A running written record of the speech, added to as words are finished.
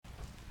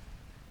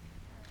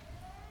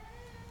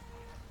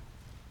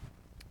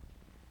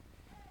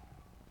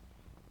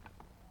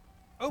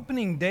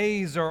Opening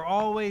days are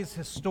always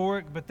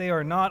historic, but they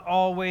are not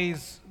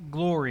always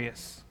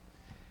glorious.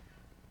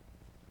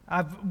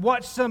 I've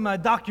watched some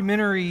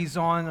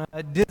documentaries on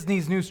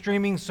Disney's new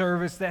streaming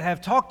service that have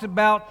talked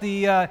about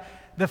the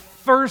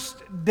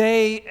first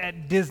day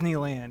at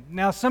Disneyland.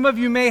 Now, some of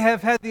you may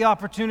have had the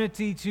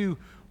opportunity to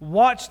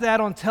watch that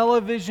on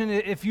television.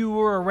 If you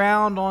were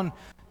around on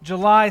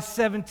July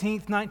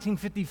 17th,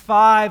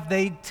 1955,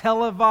 they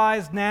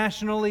televised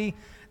nationally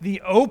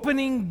the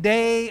opening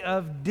day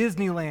of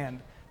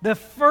Disneyland. The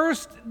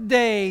first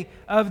day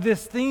of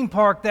this theme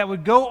park that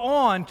would go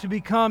on to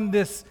become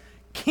this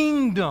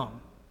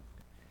kingdom.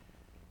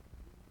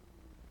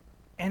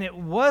 And it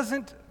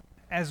wasn't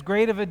as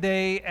great of a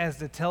day as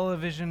the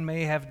television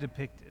may have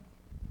depicted.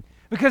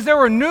 Because there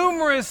were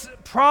numerous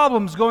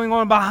problems going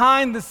on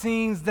behind the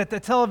scenes that the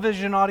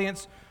television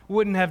audience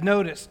wouldn't have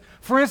noticed.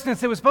 For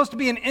instance, it was supposed to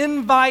be an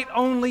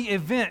invite-only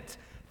event.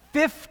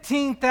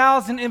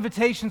 15,000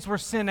 invitations were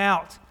sent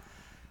out.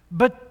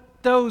 But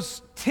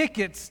those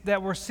tickets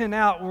that were sent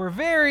out were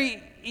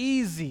very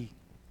easy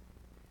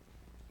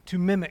to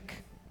mimic.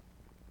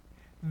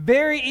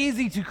 Very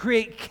easy to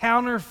create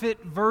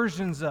counterfeit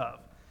versions of.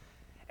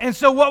 And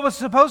so what was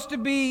supposed to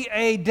be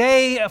a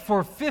day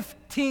for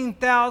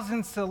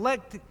 15,000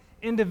 select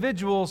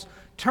individuals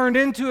turned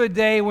into a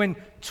day when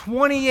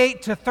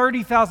 28 to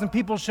 30,000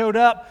 people showed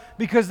up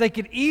because they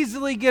could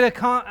easily get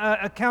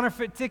a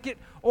counterfeit ticket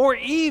or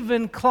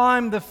even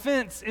climb the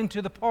fence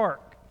into the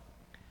park.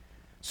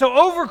 So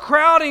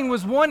overcrowding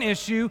was one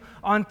issue.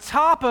 On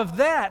top of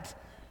that,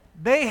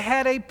 they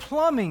had a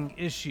plumbing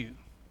issue.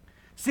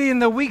 See, in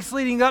the weeks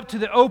leading up to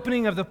the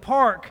opening of the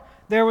park,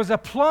 there was a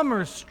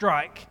plumber's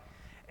strike.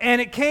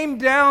 And it came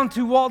down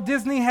to Walt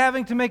Disney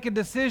having to make a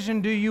decision.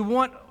 Do you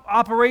want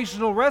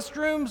operational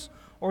restrooms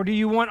or do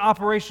you want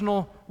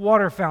operational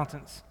water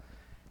fountains?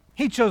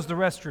 He chose the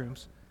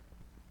restrooms.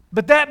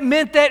 But that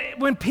meant that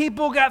when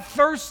people got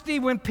thirsty,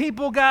 when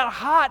people got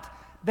hot,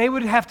 they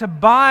would have to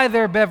buy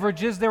their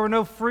beverages. There were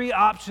no free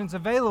options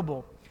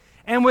available.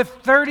 And with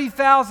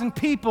 30,000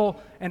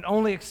 people and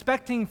only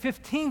expecting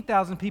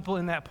 15,000 people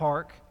in that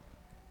park,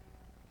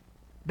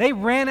 they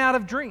ran out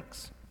of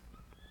drinks.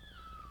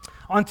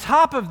 On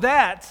top of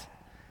that,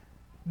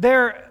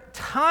 their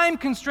time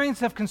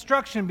constraints of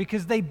construction,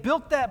 because they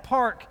built that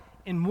park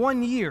in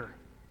 1 year.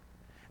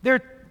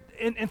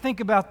 And think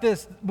about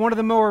this, one of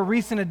the more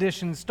recent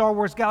additions, Star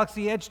Wars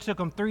Galaxy Edge, took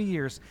them 3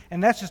 years,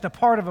 and that's just a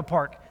part of a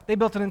park. They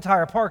built an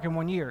entire park in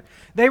 1 year.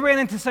 They ran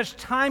into such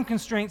time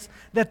constraints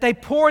that they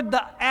poured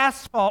the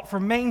asphalt for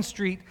Main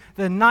Street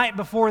the night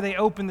before they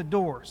opened the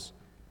doors.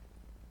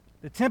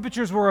 The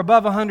temperatures were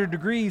above 100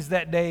 degrees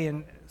that day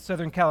in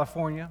Southern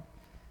California.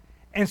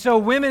 And so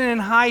women in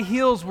high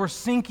heels were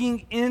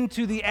sinking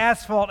into the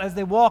asphalt as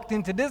they walked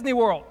into Disney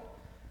World.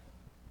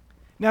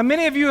 Now,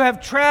 many of you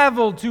have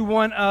traveled to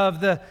one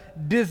of the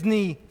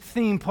Disney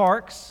theme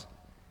parks,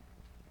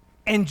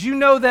 and you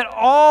know that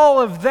all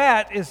of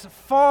that is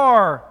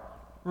far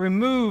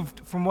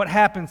removed from what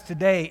happens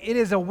today. It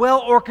is a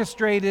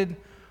well-orchestrated,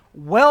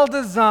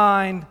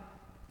 well-designed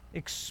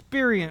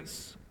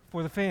experience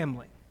for the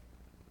family.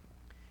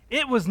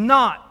 It was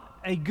not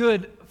a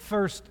good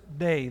first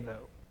day,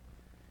 though.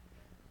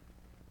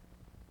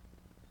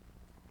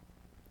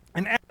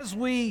 And as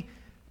we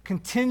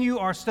continue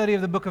our study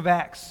of the book of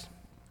Acts,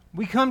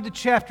 we come to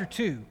chapter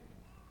 2,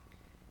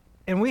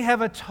 and we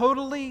have a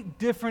totally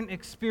different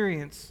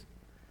experience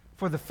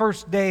for the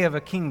first day of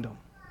a kingdom.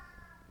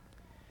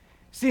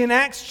 See, in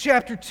Acts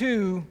chapter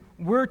 2,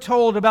 we're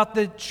told about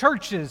the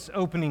church's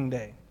opening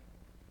day,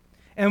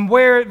 and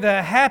where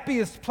the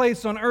happiest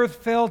place on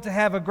earth failed to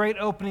have a great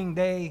opening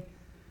day,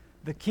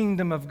 the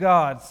kingdom of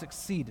God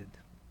succeeded.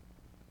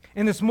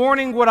 And this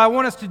morning, what I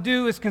want us to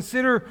do is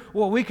consider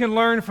what we can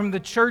learn from the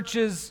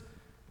church's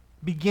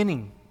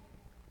beginning,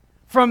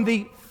 from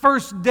the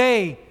first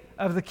day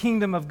of the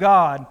kingdom of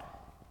God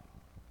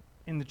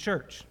in the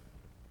church.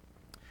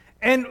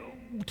 And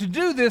to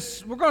do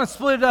this, we're going to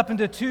split it up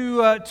into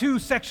two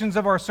sections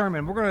of our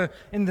sermon. We're going to,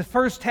 in the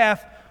first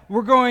half,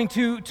 we're going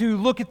to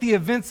look at the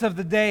events of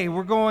the day.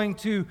 We're going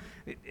to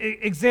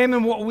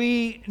examine what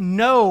we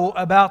know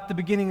about the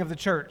beginning of the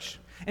church.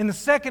 In the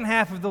second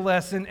half of the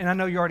lesson, and I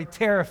know you're already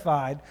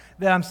terrified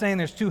that I'm saying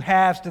there's two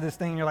halves to this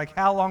thing, and you're like,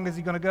 how long is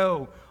he going to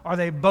go? Are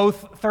they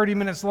both 30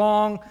 minutes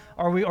long?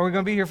 Are we going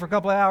to be here for a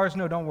couple of hours?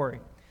 No, don't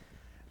worry.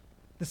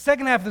 The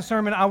second half of the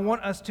sermon, I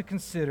want us to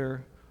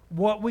consider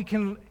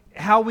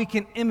how we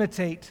can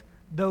imitate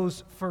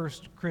those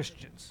first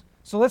Christians.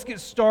 So let's get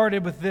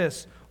started with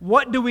this.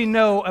 What do we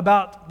know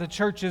about the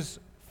church's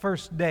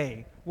first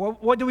day?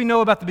 What do we know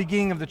about the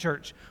beginning of the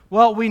church?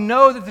 Well, we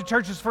know that the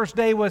church's first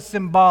day was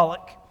symbolic.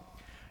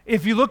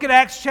 If you look at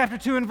Acts chapter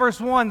 2 and verse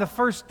 1, the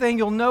first thing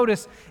you'll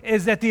notice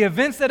is that the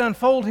events that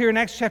unfold here in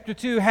Acts chapter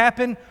 2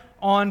 happen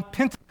on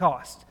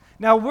Pentecost.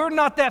 Now, we're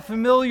not that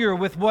familiar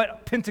with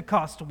what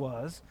Pentecost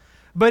was,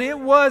 but it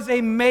was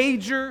a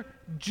major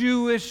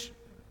Jewish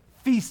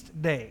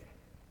feast day.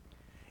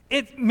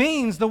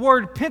 The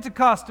word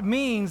Pentecost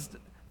means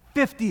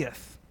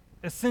 50th,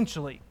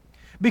 essentially,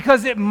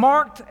 because it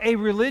marked a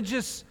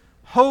religious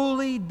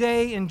holy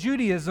day in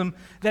Judaism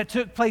that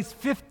took place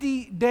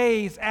 50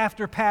 days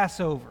after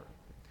Passover.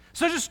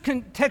 So just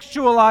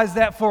contextualize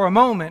that for a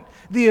moment.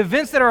 The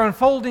events that are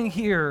unfolding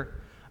here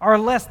are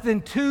less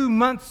than 2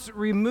 months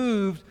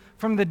removed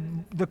from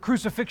the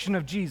crucifixion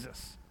of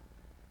Jesus.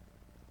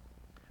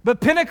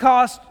 But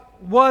Pentecost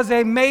was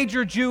a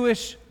major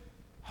Jewish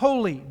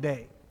holy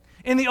day.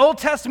 In the Old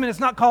Testament, it's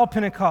not called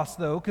Pentecost,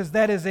 though, because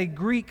that is a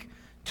Greek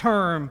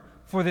term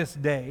for this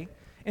day.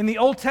 In the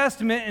Old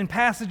Testament, in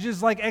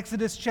passages like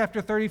Exodus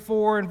chapter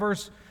 34 and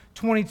verse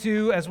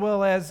 22, as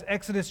well as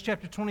Exodus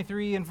chapter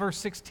 23 and verse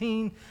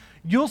 16,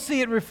 you'll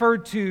see it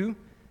referred to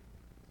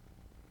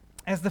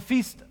as the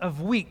Feast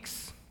of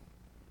Weeks,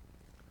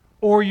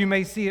 or you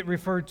may see it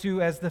referred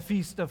to as the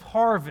Feast of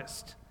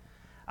Harvest.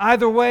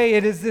 Either way,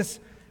 it is this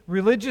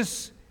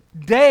religious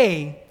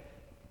day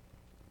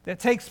that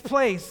takes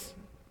place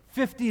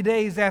 50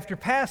 days after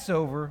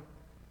Passover,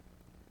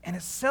 and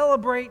it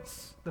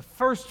celebrates the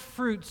first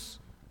fruits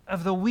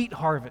of the wheat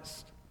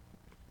harvest.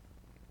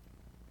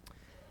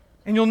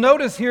 And you'll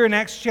notice here in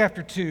Acts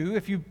chapter 2,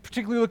 if you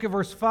particularly look at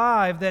verse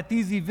 5, that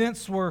these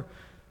events were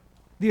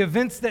the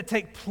events that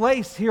take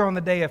place here on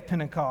the day of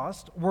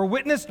Pentecost were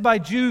witnessed by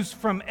Jews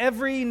from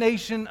every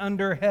nation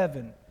under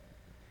heaven.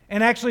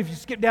 And actually, if you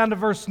skip down to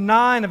verse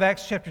 9 of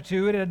Acts chapter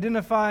 2, it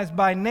identifies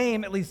by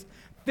name at least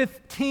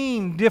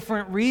 15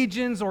 different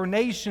regions or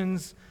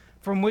nations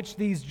from which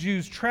these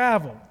Jews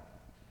traveled.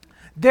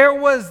 There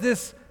was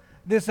this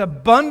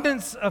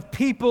abundance of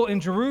people in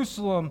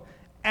Jerusalem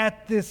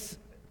at this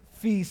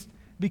feast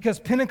because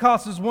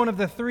Pentecost is one of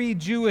the 3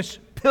 Jewish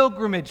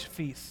pilgrimage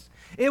feasts.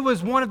 It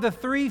was one of the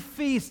 3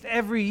 feasts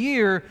every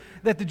year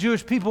that the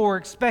Jewish people were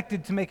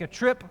expected to make a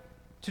trip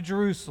to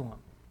Jerusalem.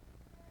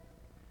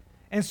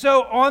 And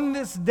so on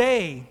this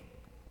day,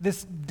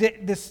 this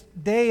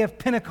day of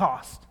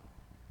Pentecost,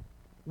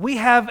 we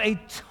have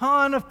a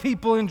ton of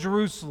people in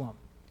Jerusalem.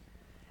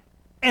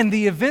 And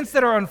the events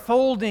that are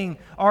unfolding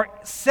are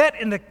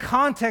set in the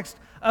context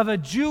of a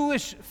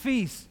Jewish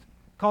feast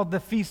called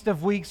the Feast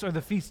of Weeks or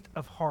the Feast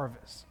of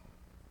Harvest.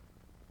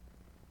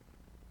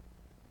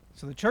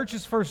 So the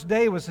church's first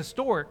day was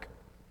historic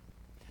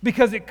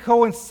because it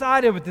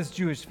coincided with this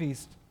Jewish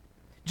feast.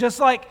 Just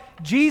like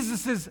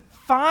Jesus'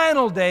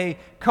 final day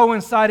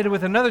coincided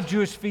with another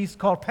Jewish feast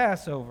called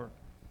Passover.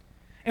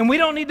 And we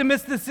don't need to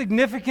miss the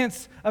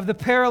significance of the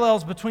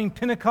parallels between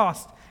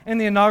Pentecost and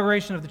the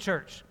inauguration of the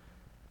church.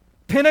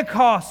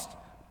 Pentecost,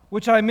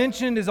 which I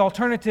mentioned, is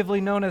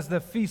alternatively known as the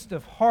Feast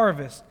of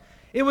Harvest.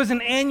 It was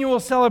an annual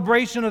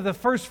celebration of the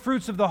first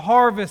fruits of the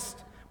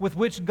harvest with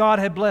which God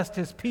had blessed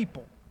His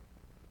people.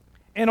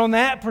 And on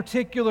that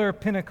particular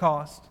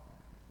Pentecost,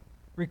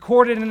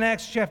 recorded in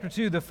Acts chapter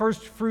 2, the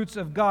first fruits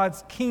of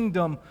God's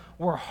kingdom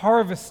were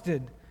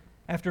harvested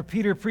after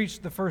Peter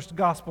preached the first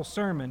gospel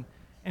sermon.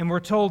 And we're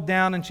told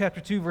down in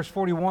chapter 2, verse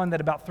 41,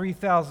 that about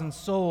 3,000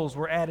 souls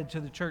were added to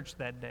the church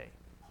that day.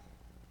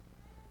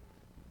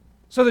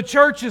 So the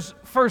church's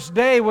first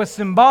day was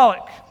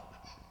symbolic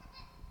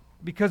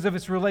because of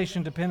its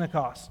relation to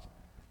Pentecost,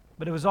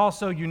 but it was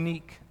also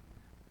unique.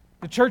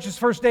 The church's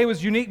first day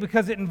was unique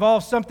because it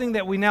involved something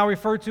that we now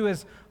refer to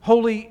as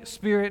Holy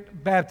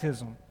Spirit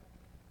baptism.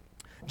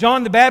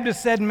 John the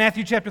Baptist said in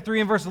Matthew chapter 3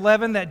 and verse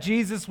 11 that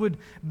Jesus would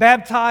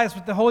baptize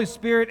with the Holy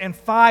Spirit and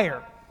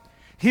fire.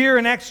 Here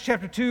in Acts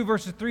chapter 2,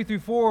 verses 3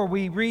 through 4,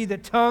 we read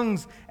that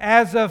tongues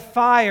as of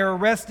fire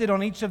rested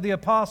on each of the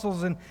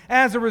apostles, and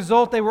as a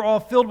result, they were all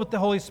filled with the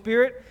Holy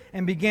Spirit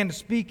and began to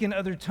speak in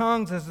other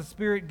tongues as the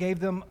Spirit gave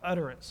them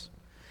utterance.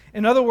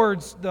 In other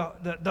words,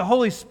 the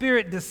Holy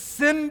Spirit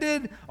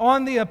descended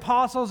on the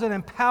apostles and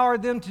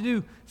empowered them to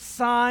do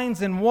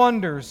signs and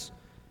wonders,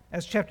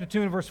 as chapter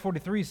 2 and verse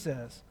 43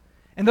 says.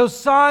 And those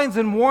signs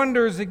and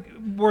wonders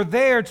were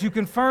there to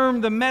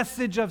confirm the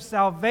message of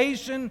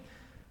salvation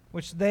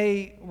which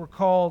they were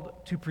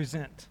called to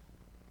present.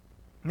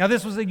 Now,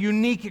 this was a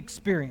unique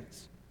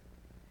experience.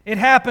 It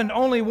happened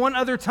only one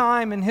other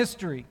time in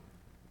history.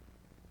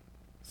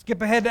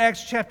 Skip ahead to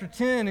Acts chapter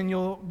 10 and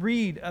you'll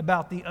read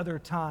about the other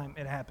time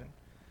it happened.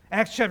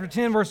 Acts chapter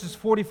 10, verses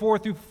 44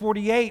 through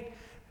 48,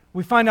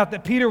 we find out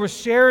that Peter was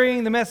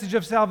sharing the message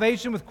of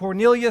salvation with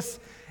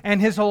Cornelius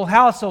and his whole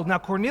household. Now,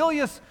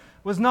 Cornelius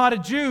was not a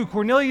Jew.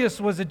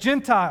 Cornelius was a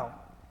Gentile.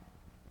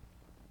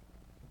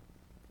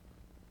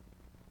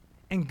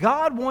 And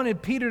God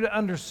wanted Peter to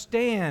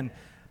understand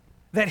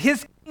that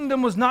his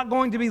kingdom was not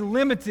going to be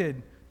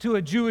limited to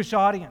a Jewish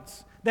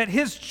audience, that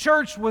his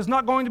church was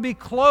not going to be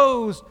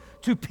closed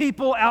to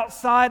people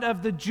outside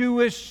of the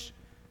Jewish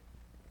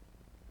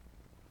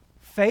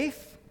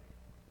faith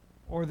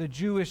or the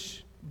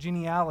Jewish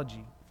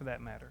genealogy, for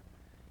that matter.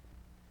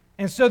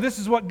 And so this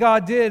is what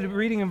God did,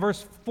 reading in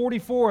verse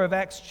 44 of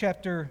Acts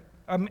chapter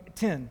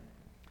 10.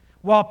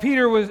 While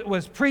Peter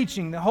was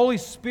preaching, the Holy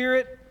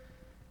Spirit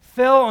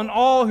fell on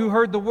all who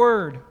heard the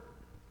word.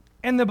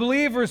 And the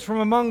believers from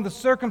among the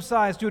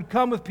circumcised who had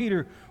come with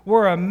Peter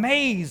were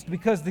amazed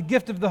because the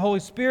gift of the Holy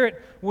Spirit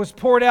was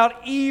poured out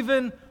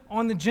even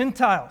on the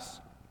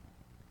Gentiles.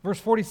 Verse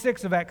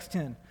 46 of Acts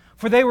 10.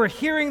 For they were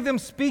hearing them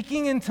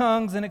speaking in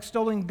tongues and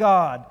extolling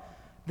God.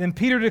 Then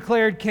Peter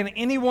declared, "Can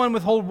anyone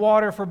withhold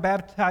water for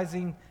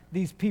baptizing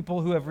these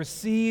people who have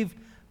received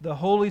the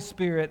Holy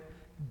Spirit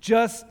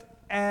just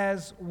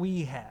as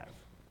we have?"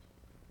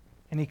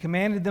 And he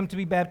commanded them to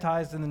be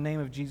baptized in the name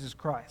of Jesus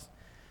Christ.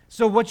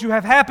 So what you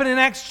have happened in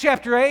Acts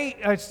chapter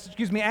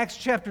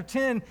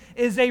 10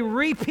 is a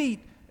repeat,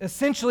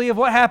 essentially, of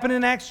what happened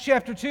in Acts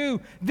chapter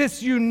 2.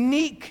 This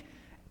unique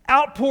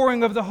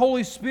outpouring of the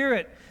Holy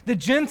Spirit. The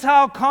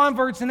Gentile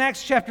converts in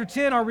Acts chapter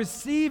 10 are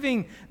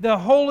receiving the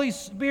Holy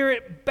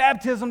Spirit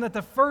baptism that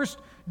the first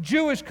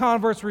Jewish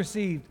converts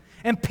received.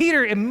 And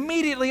Peter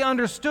immediately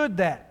understood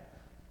that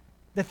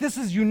this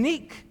is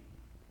unique,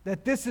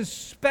 that this is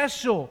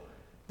special,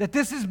 that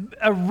this is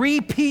a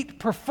repeat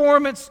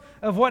performance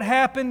of what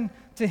happened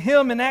to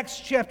him in Acts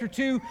chapter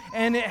 2,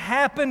 and it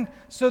happened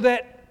so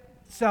that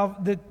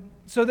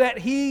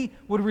he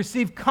would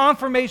receive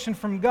confirmation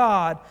from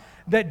God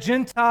that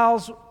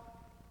Gentiles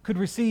could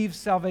receive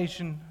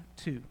salvation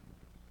too.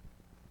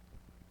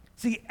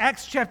 See,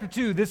 Acts chapter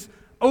 2, this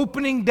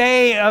opening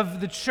day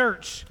of the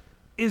church,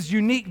 is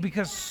unique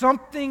because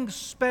something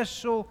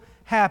special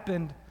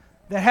happened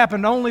that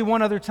happened only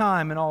one other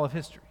time in all of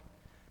history.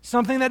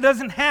 Something that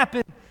doesn't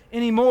happen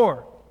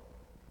anymore.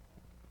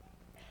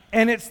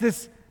 And it's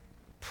this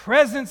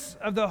presence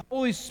of the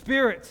Holy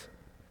Spirit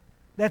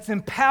that's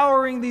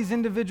empowering these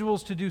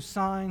individuals to do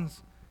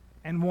signs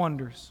and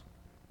wonders.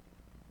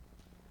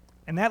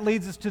 And that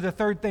leads us to the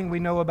third thing we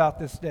know about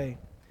this day.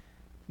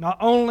 Not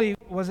only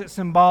was it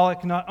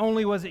symbolic, not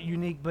only was it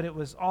unique, but it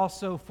was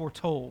also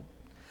foretold.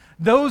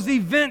 Those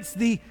events,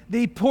 the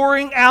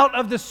pouring out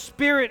of the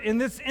Spirit in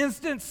this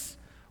instance,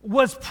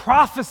 was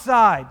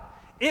prophesied.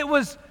 It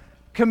was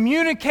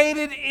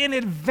communicated in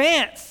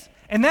advance.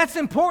 And that's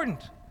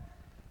important.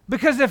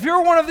 Because if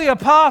you're one of the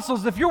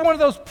apostles, if you're one of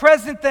those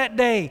present that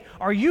day,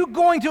 are you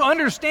going to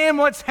understand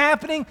what's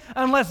happening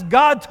unless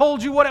God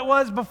told you what it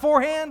was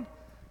beforehand?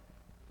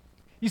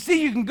 You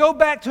see, you can go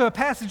back to a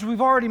passage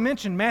we've already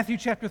mentioned, Matthew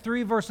chapter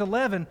 3, verse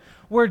 11,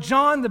 where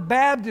John the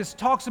Baptist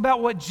talks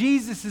about what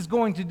Jesus is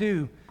going to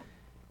do.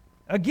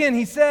 Again,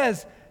 he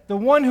says, "The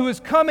one who is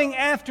coming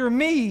after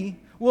me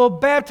will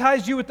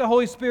baptize you with the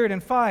Holy Spirit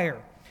and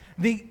fire."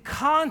 The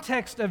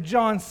context of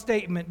John's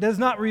statement does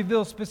not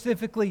reveal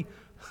specifically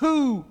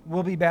who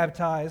will be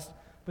baptized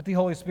with the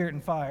Holy Spirit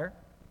and fire.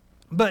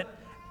 But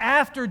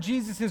after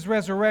Jesus'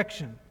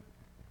 resurrection,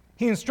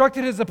 he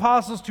instructed his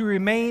apostles to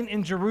remain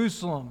in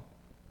Jerusalem.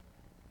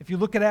 If you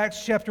look at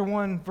Acts chapter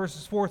 1,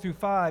 verses 4 through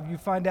 5, you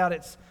find out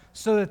it's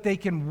so that they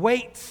can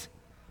wait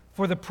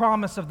for the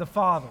promise of the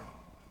Father.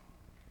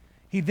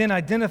 He then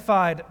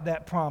identified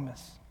that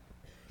promise.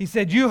 He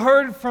said, "You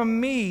heard from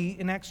me,"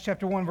 in Acts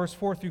chapter 1, verse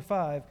 4 through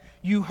 5,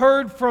 "You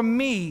heard from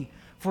me,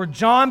 for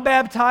John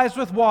baptized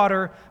with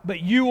water,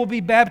 but you will be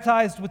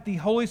baptized with the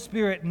Holy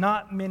Spirit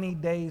not many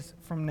days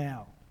from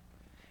now."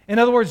 In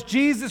other words,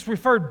 Jesus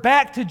referred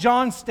back to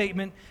John's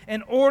statement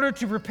in order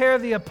to prepare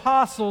the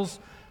apostles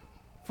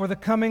for the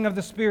coming of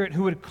the Spirit,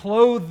 who would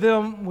clothe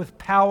them with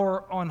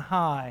power on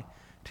high,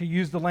 to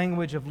use the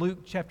language of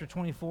Luke chapter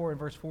 24 and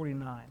verse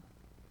 49.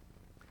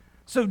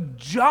 So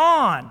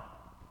John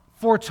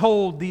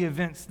foretold the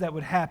events that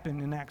would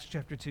happen in Acts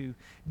chapter 2.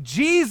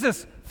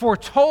 Jesus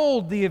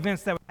foretold the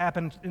events that would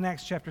happen in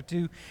Acts chapter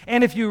 2.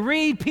 And if you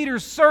read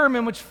Peter's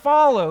sermon, which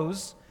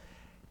follows,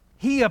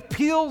 he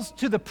appeals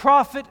to the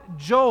prophet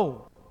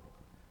Joel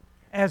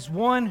as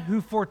one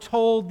who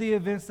foretold the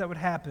events that would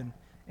happen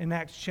in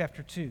Acts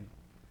chapter 2.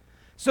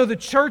 So the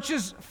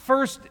church's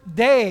first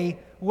day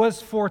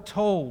was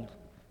foretold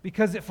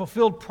because it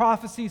fulfilled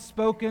prophecies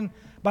spoken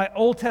by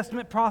Old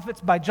Testament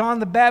prophets, by John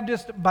the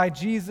Baptist, by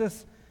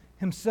Jesus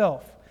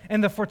himself.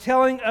 And the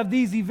foretelling of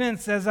these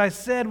events, as I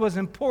said, was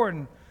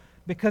important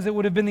because it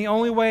would have been the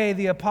only way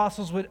the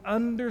apostles would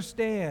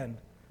understand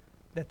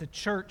that the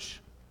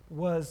church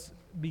was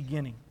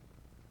beginning.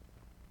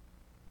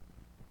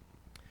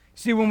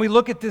 See, when we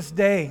look at this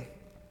day,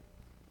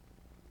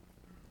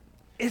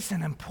 it's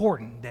an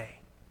important day.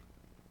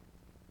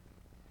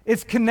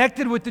 It's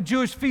connected with the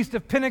Jewish Feast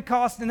of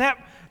Pentecost, and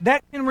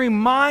that can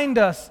remind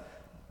us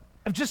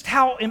of just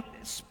how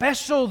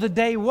special the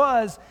day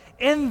was,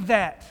 in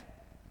that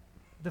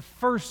the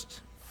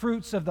first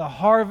fruits of the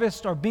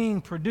harvest are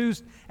being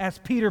produced as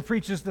Peter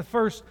preaches the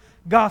first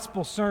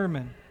gospel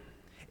sermon.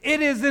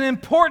 It is an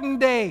important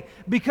day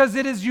because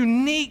it is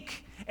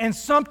unique and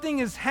something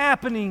is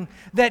happening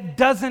that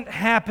doesn't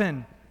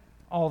happen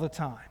all the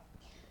time.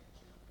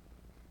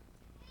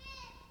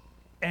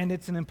 And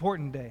it's an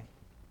important day.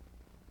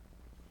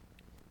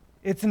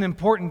 It's an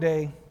important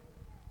day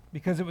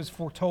because it was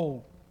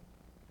foretold.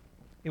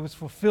 It was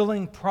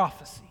fulfilling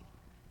prophecy.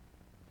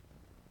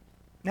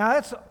 Now,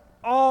 that's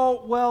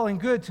all well and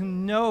good to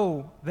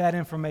know that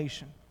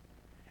information.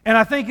 And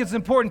I think it's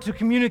important to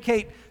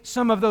communicate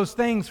some of those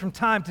things from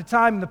time to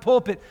time in the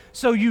pulpit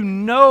so you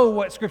know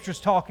what Scripture's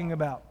talking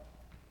about.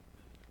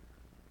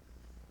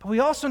 But we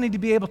also need to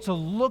be able to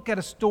look at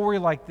a story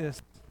like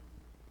this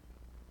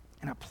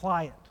and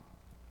apply it.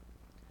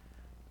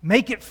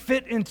 Make it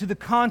fit into the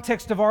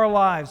context of our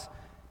lives.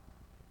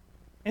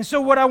 And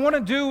so what I want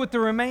to do with the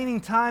remaining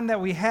time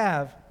that we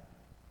have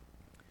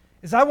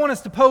is I want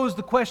us to pose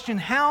the question,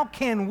 how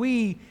can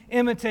we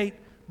imitate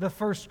the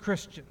first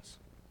Christians?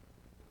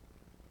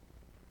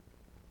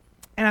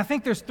 And I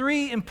think there's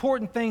three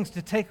important things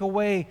to take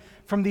away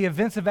from the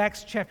events of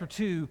Acts chapter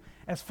 2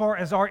 as far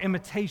as our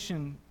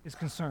imitation is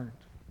concerned.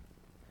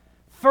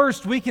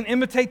 First, we can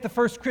imitate the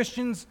first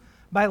Christians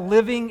by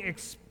living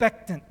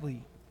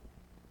expectantly.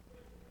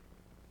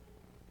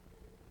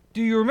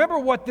 Do you remember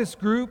what this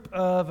group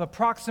of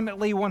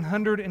approximately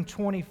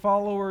 120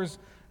 followers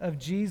of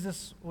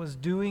Jesus was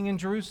doing in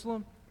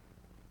Jerusalem?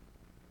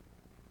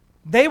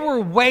 They were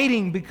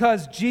waiting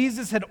because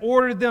Jesus had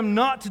ordered them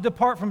not to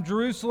depart from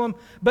Jerusalem,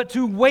 but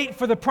to wait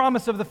for the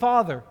promise of the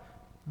Father,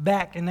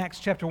 back in Acts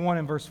chapter 1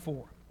 and verse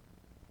 4.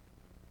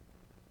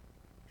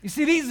 You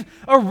see, these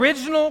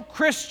original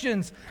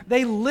Christians,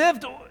 they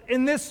lived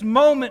in this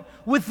moment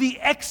with the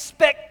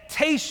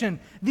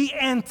expectation, the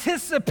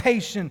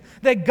anticipation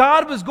that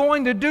God was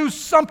going to do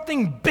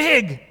something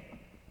big.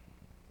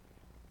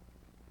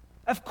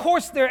 Of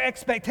course, their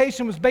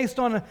expectation was based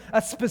on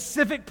a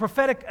specific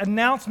prophetic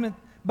announcement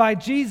by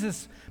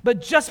Jesus,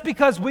 but just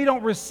because we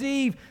don't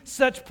receive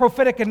such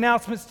prophetic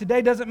announcements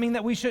today doesn't mean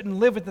that we shouldn't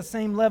live at the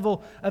same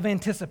level of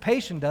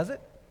anticipation, does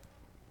it?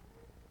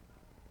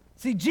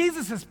 See,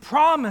 Jesus has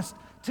promised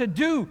to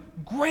do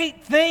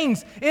great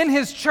things in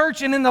His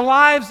church and in the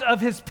lives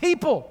of His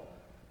people.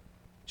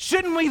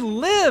 Shouldn't we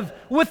live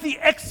with the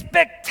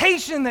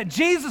expectation that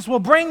Jesus will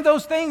bring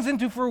those things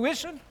into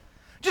fruition?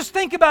 Just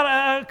think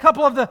about a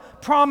couple of the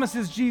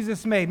promises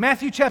Jesus made.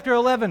 Matthew chapter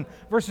 11,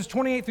 verses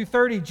 28 through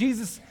 30,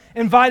 Jesus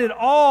invited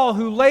all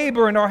who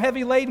labor and are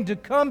heavy laden to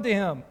come to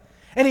Him.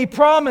 And He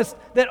promised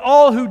that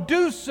all who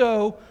do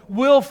so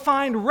will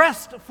find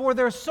rest for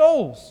their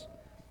souls.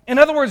 In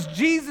other words,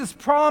 Jesus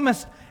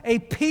promised a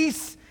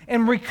peace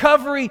and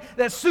recovery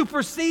that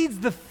supersedes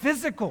the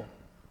physical.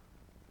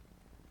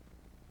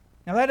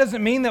 Now, that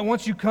doesn't mean that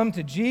once you come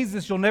to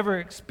Jesus, you'll never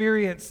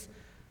experience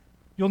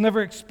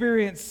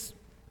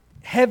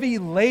heavy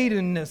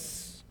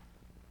ladenness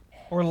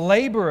or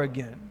labor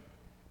again.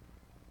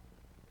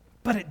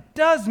 But it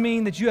does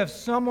mean that you have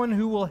someone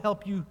who will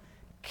help you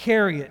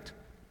carry it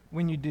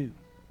when you do.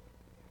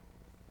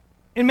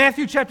 In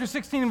Matthew chapter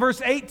 16 and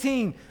verse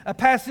 18, a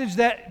passage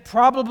that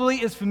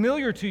probably is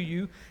familiar to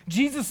you,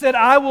 Jesus said,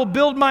 "I will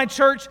build my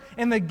church,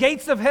 and the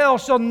gates of hell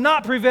shall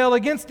not prevail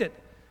against it."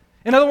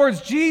 In other words,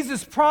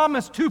 Jesus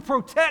promised to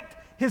protect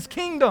His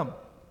kingdom.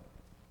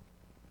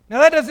 Now,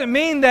 that doesn't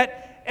mean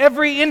that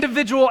every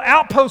individual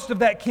outpost of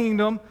that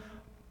kingdom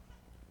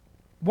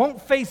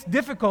won't face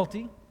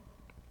difficulty,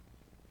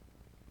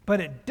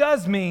 but it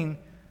does mean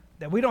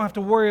that we don't have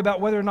to worry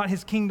about whether or not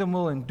His kingdom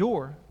will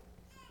endure.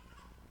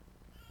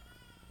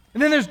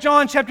 And then there's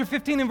John chapter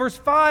 15 and verse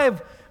 5,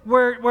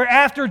 where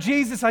after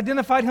Jesus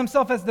identified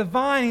Himself as the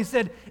vine, He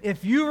said,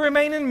 "If you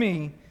remain in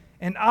me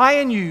and I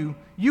in you,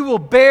 you will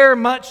bear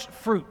much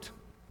fruit."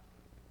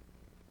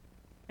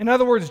 In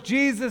other words,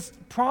 Jesus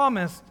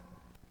promised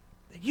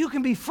that you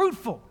can be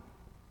fruitful.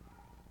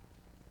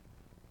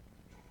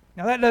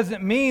 Now, that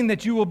doesn't mean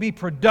that you will be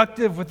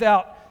productive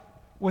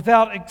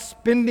without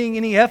expending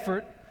any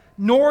effort,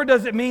 nor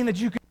does it mean that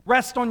you can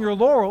rest on your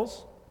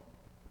laurels.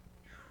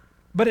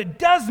 But it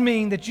does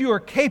mean that you are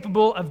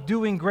capable of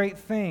doing great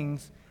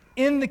things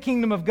in the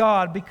kingdom of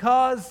God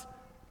because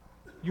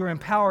you're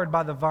empowered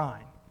by the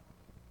vine.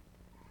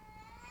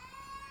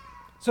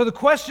 So the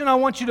question I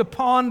want you to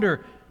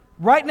ponder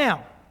right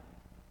now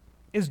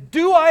is,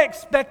 do I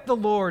expect the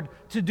Lord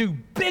to do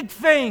big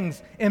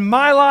things in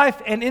my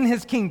life and in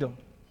His kingdom?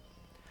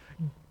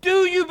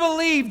 Do you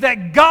believe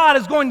that God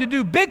is going to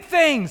do big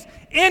things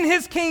in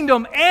His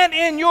kingdom and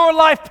in your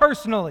life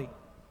personally?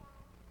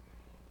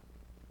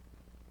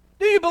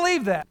 Do you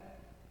believe that?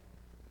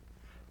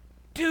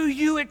 Do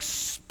you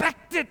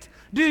expect it?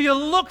 Do you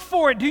look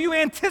for it? Do you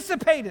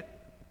anticipate it?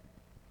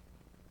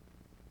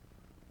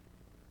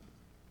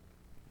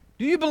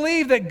 Do you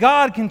believe that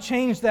God can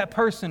change that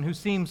person who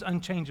seems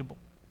unchangeable?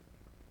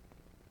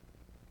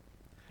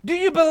 Do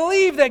you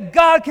believe that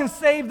God can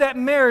save that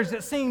marriage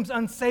that seems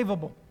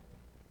unsavable?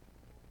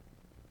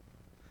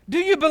 Do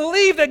you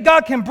believe that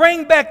God can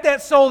bring back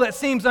that soul that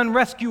seems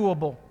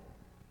unrescuable?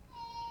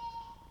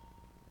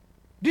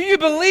 Do you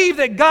believe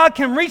that God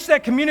can reach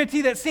that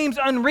community that seems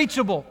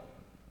unreachable?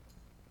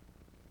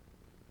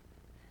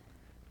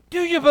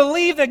 Do you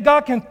believe that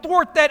God can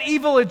thwart that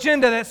evil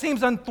agenda that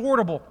seems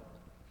unthwartable?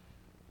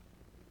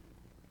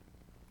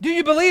 Do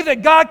you believe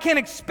that God can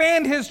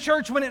expand His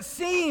church when it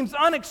seems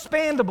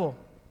unexpandable?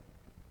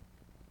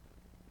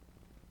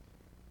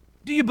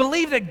 Do you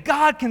believe that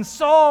God can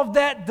solve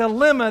that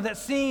dilemma that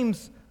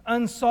seems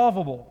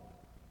unsolvable?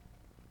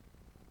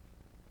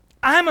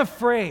 I'm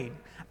afraid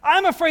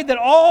that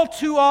all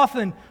too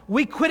often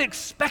we quit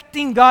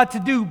expecting God to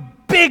do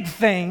big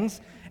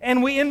things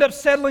and we end up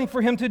settling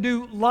for Him to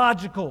do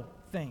logical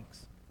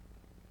things.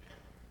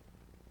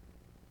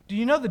 Do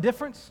you know the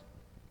difference?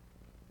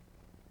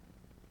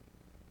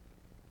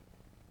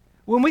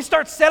 When we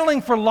start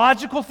settling for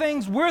logical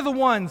things, we're the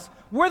ones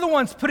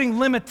putting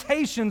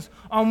limitations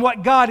on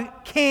what God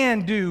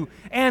can do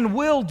and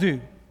will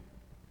do.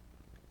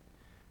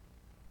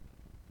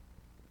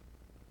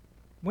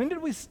 When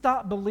did we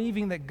stop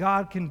believing that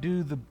God can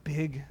do the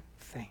big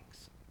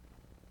things?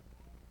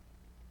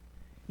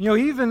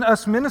 Even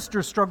us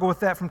ministers struggle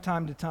with that from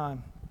time to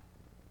time.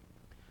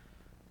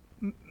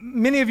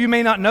 Many of you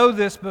may not know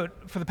this,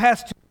 but for the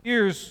past 2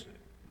 years,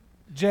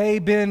 Jay,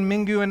 Ben,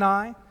 Mingu, and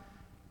I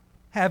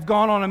have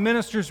gone on a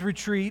minister's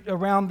retreat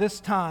around this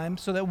time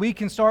so that we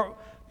can start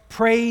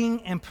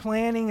praying and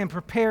planning and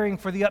preparing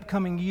for the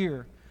upcoming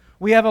year.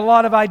 We have a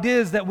lot of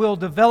ideas that we'll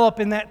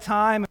develop in that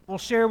time, and we'll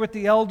share with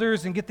the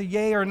elders and get the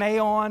yay or nay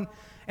on,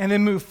 and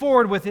then move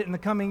forward with it in the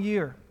coming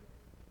year.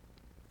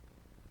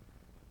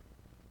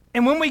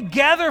 And when we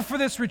gather for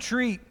this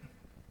retreat,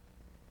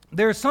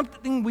 there's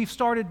something we've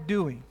started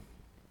doing.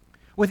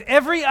 With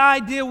every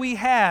idea we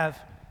have,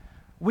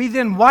 we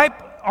then wipe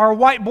our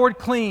whiteboard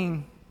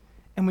clean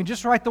and we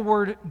just write the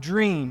word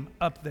dream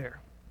up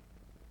there.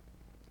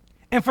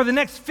 And for the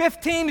next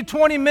 15 to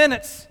 20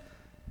 minutes,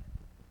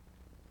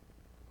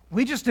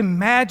 we just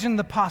imagine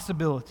the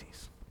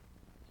possibilities.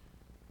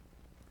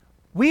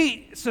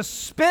 We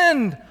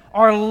suspend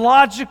our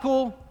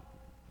logical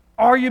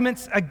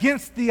arguments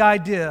against the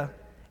idea,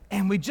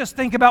 and we just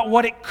think about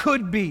what it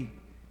could be,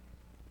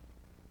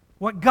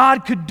 what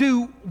God could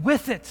do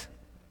with it.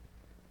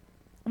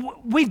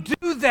 We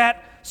do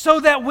that so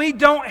that we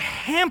don't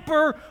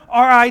hamper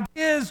our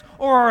ideas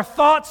or our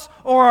thoughts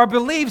or our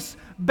beliefs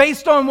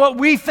based on what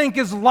we think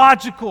is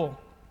logical.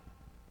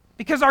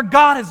 Because our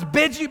God is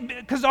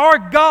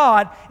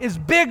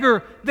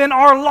bigger than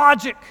our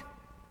logic.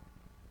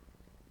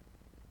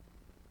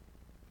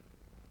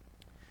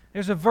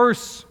 There's a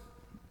verse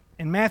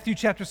in Matthew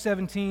chapter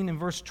 17 and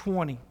verse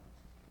 20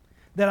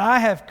 that I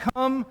have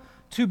come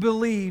to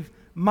believe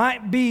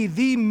might be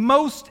the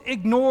most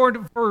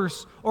ignored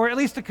verse, or at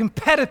least a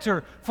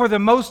competitor for the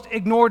most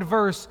ignored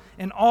verse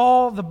in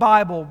all the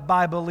Bible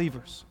by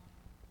believers.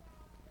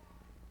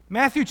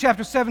 Matthew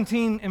chapter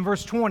 17 and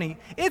verse 20,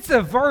 it's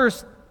a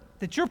verse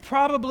that you're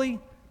probably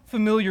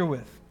familiar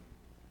with.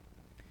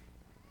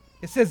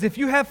 It says, if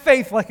you have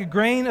faith like a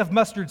grain of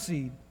mustard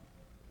seed,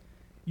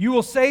 you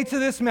will say to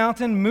this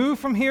mountain, move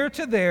from here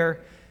to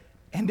there,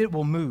 and it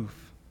will move.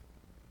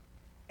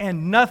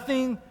 And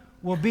nothing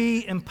will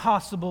be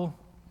impossible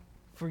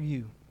for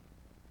you.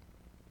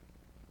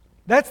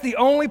 That's the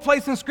only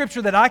place in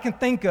Scripture that I can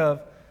think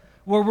of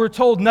where we're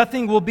told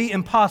nothing will be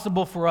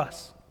impossible for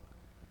us.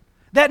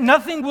 That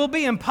nothing will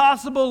be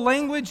impossible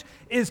language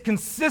is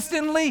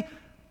consistently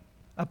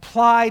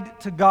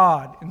applied to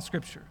God in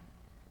Scripture.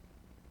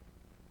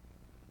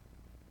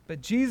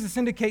 But Jesus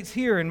indicates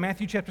here in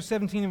Matthew chapter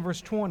 17 and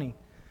verse 20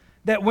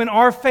 that when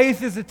our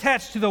faith is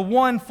attached to the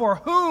one for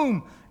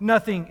whom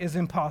nothing is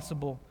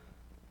impossible,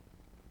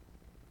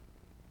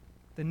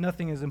 then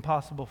nothing is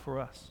impossible for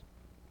us.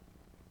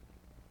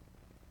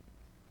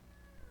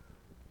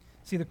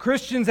 See, the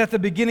Christians at the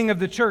beginning of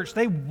the church,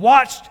 they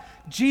watched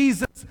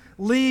Jesus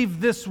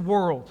leave this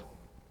world.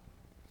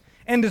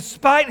 And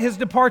despite his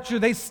departure,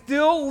 they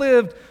still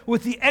lived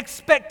with the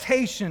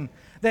expectation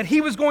that he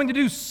was going to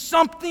do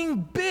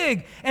something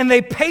big, and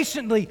they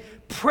patiently,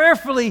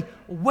 prayerfully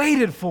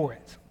waited for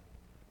it.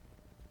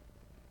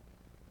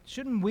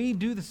 Shouldn't we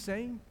do the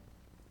same?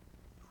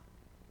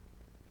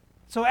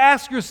 So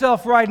ask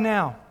yourself right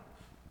now,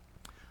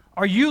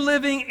 are you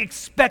living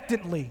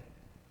expectantly?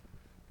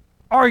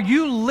 Are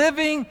you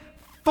living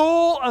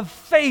full of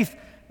faith,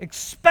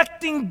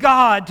 expecting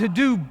God to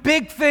do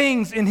big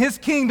things in His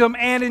kingdom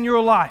and in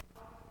your life?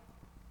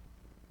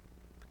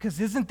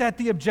 Because isn't that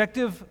the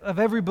objective of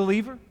every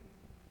believer?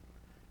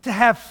 To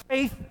have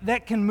faith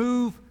that can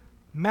move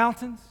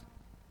mountains?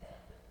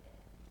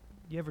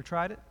 You ever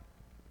tried it?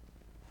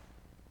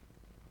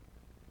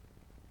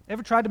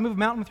 Ever tried to move a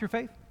mountain with your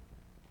faith?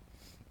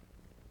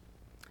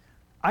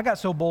 I got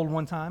so bold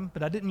one time,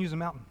 but I didn't use a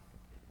mountain.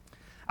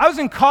 I was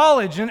in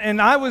college,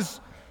 and I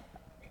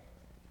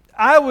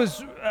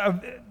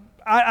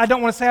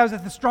don't want to say I was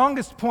at the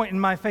strongest point in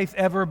my faith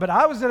ever, but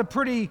I was at a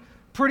pretty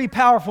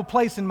powerful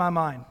place in my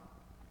mind.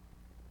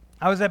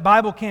 I was at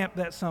Bible camp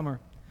that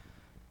summer.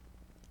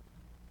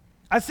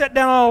 I sat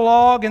down on a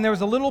log, and there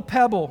was a little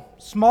pebble,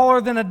 smaller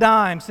than a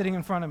dime, sitting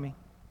in front of me.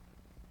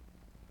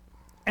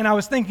 And I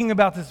was thinking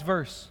about this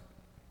verse.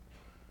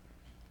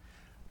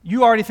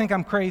 You already think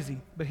I'm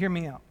crazy, but hear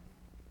me out.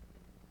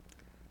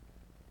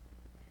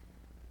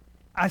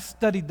 I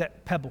studied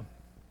that pebble.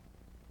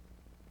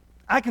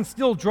 I can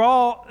still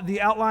draw the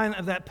outline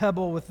of that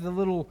pebble with the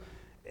little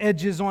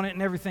edges on it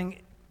and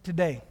everything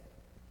today.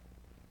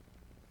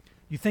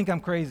 You think I'm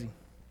crazy.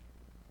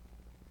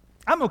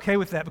 I'm okay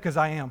with that because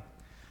I am.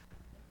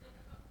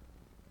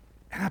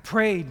 And I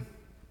prayed,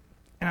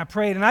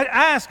 and I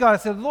asked God, I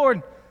said,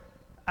 Lord,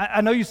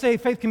 I know you say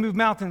faith can move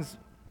mountains.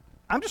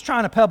 I'm just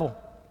trying a pebble.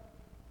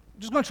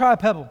 I'm just going to try a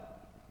pebble.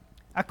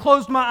 I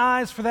closed my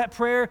eyes for that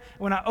prayer.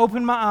 When I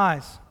opened my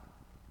eyes,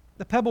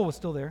 the pebble was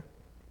still there,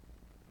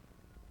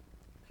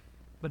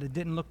 but it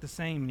didn't look the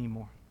same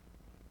anymore.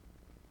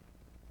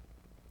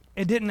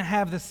 it didn't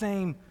have the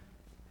same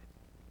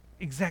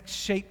exact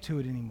shape to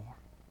it anymore.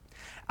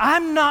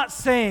 I'm not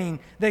saying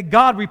that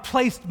God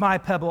replaced my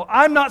pebble.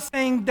 I'm not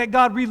saying that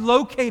God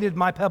relocated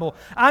my pebble.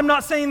 I'm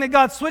not saying that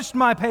God switched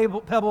my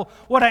pebble.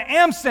 What I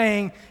am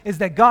saying is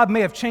that God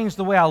may have changed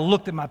the way I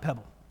looked at my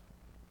pebble.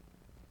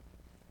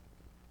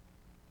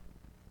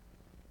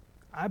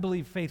 I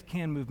believe faith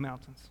can move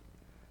mountains,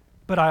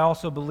 but I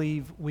also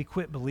believe we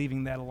quit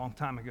believing that a long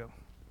time ago.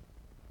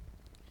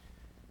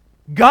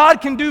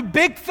 God can do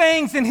big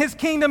things in His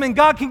kingdom, and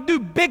God can do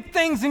big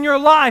things in your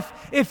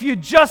life if you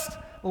just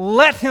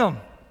let Him.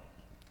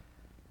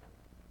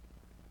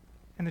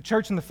 In the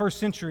church in the first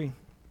century,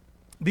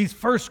 these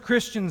first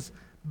Christians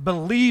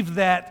believed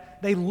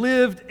that. They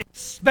lived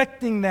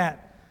expecting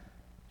that.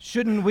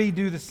 Shouldn't we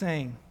do the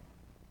same?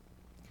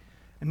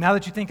 And now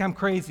that you think I'm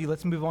crazy,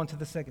 let's move on to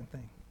the second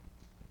thing.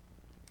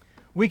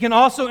 We can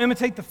also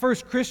imitate the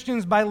first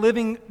Christians by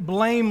living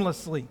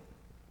blamelessly.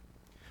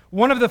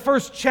 One of the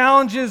first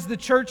challenges the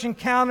church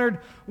encountered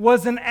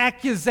was an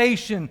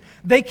accusation.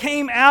 They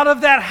came out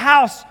of that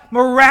house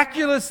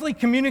miraculously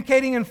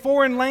communicating in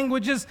foreign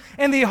languages,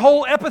 and the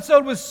whole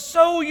episode was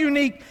so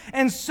unique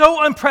and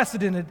so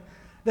unprecedented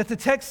that the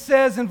text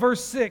says in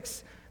verse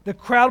 6, the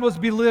crowd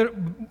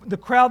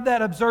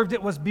that observed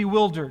it was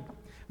bewildered.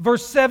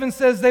 Verse 7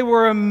 says they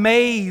were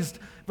amazed.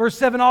 Verse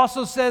 7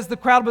 also says the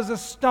crowd was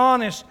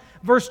astonished.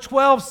 Verse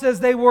 12 says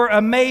they were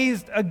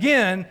amazed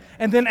again,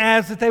 and then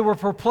adds that they were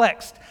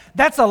perplexed.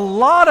 That's a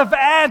lot of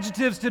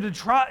adjectives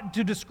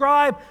to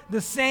describe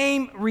the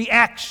same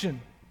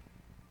reaction.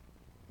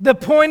 The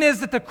point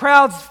is that the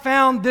crowds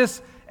found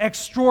this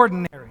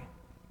extraordinary.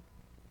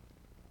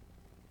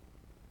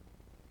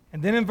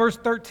 And then in verse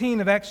 13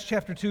 of Acts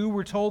chapter 2,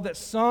 we're told that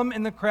some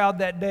in the crowd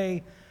that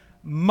day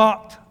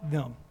mocked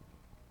them.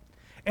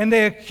 And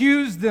they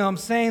accused them,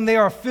 saying they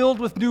are filled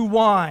with new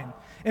wine.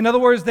 In other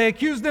words, they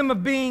accused them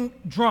of being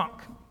drunk.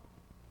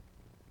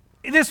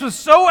 This was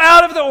so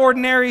out of the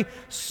ordinary,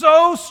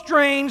 so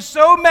strange,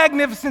 so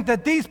magnificent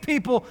that these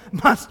people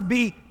must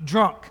be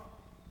drunk.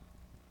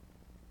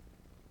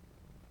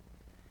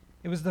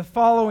 It was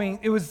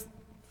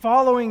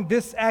following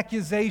this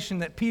accusation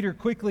that Peter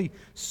quickly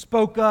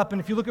spoke up.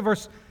 And if you look at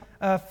verse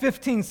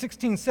 15,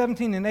 16,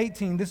 17, and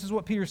 18, this is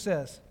what Peter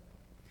says.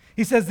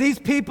 He says, "These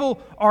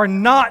people are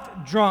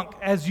not drunk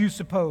as you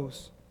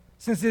suppose,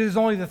 since it is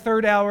only the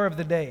third hour of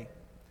the day.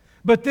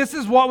 But this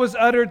is what was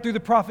uttered through the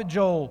prophet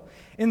Joel.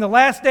 In the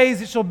last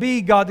days it shall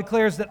be, God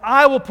declares, that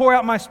I will pour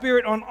out my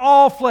Spirit on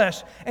all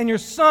flesh, and your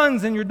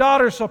sons and your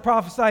daughters shall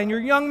prophesy, and your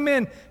young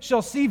men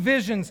shall see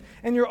visions,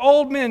 and your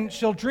old men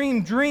shall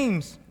dream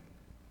dreams.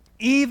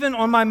 Even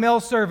on my male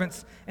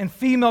servants and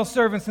female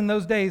servants in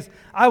those days,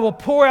 I will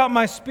pour out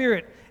my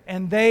Spirit,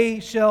 and they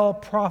shall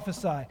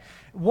prophesy."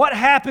 What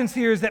happens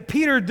here is that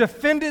Peter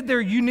defended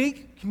their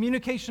unique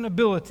communication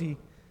ability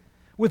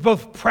with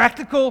both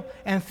practical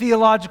and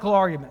theological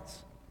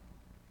arguments.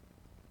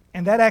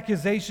 And that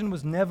accusation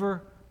was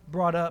never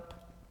brought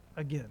up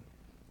again.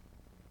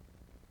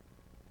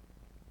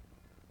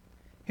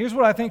 Here's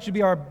what I think should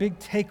be our big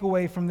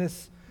takeaway from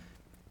this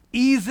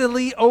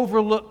easily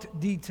overlooked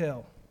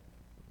detail.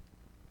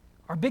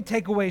 Our big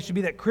takeaway should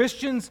be that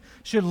Christians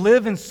should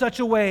live in such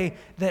a way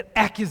that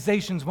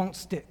accusations won't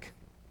stick.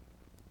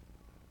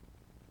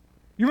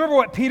 You remember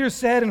what Peter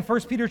said in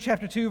 1 Peter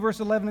chapter 2,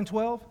 verse 11 and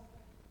 12?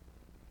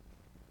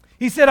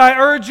 He said, "I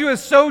urge you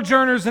as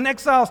sojourners and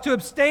exiles to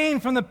abstain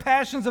from the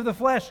passions of the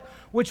flesh,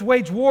 which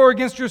wage war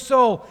against your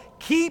soul.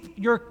 Keep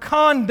your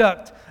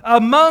conduct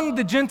among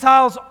the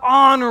Gentiles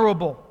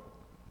honorable,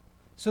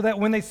 so that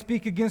when they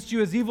speak against you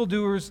as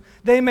evildoers,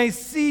 they may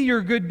see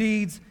your good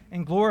deeds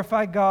and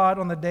glorify God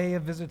on the day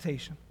of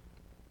visitation."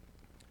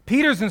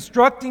 Peter's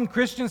instructing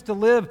Christians to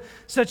live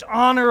such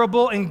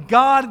honorable and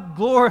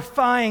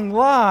God-glorifying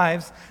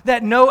lives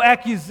that no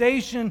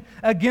accusation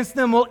against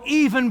them will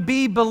even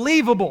be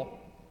believable.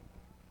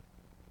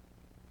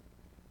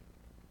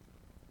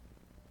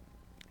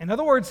 In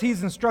other words,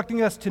 he's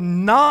instructing us to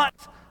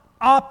not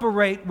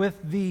operate with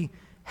the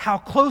 "how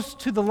close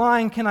to the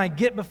line can I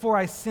get before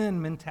I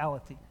sin"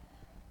 mentality.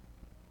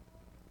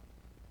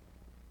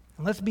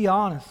 And let's be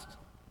honest.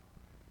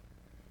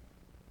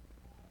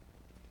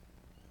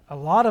 A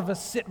lot of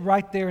us sit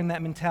right there in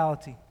that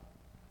mentality,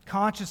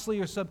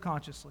 consciously or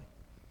subconsciously.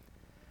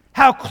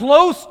 How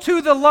close to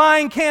the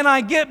line can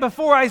I get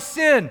before I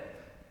sin?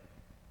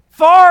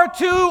 Far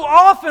too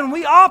often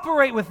we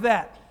operate with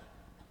that.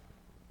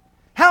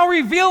 How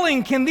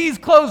revealing can these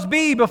clothes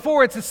be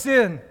before it's a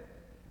sin?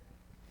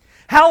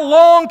 How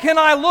long can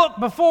I look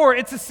before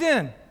it's a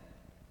sin?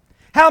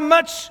 How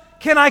much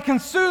can I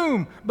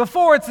consume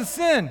before it's a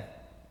sin?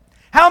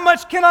 How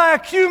much can I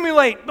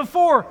accumulate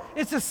before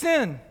it's a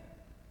sin?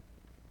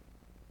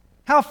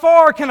 How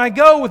far can I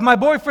go with my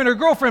boyfriend or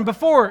girlfriend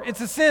before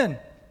it's a sin?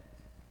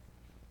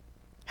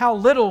 How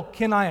little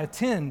can I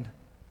attend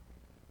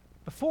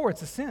before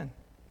it's a sin?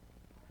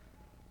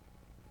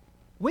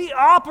 We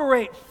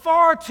operate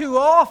far too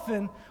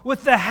often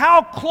with the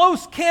 "how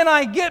close can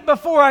I get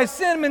before I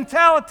sin"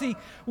 mentality,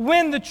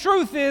 when the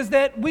truth is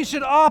that we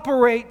should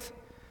operate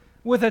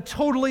with a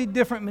totally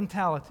different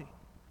mentality.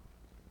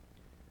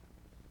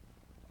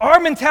 Our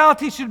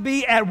mentality should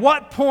be, at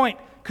what point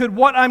could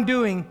what I'm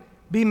doing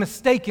be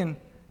mistaken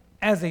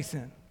as a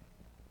sin?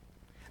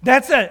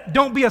 That's a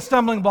don't be a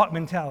stumbling block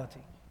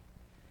mentality.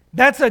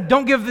 That's a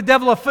don't give the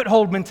devil a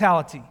foothold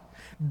mentality.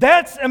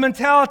 That's a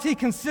mentality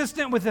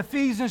consistent with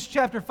Ephesians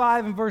chapter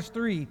 5 and verse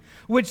 3,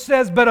 which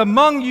says, "But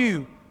among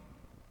you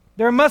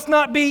there must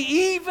not be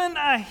even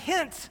a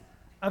hint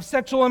of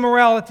sexual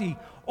immorality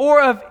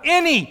or of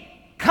any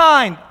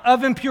kind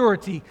of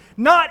impurity."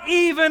 Not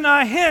even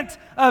a hint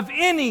of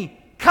any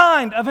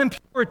kind of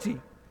impurity.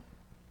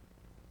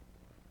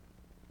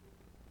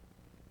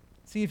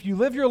 See, if you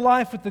live your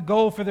life with the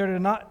goal for there to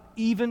not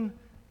even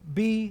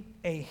be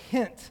a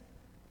hint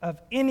of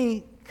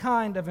any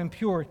kind of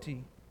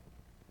impurity,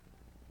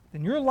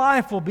 then your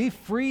life will be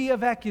free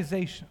of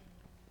accusation.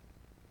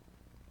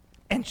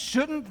 And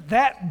shouldn't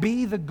that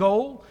be the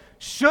goal?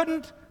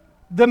 Shouldn't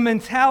the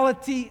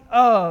mentality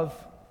of,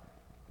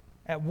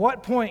 at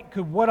what point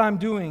could what I'm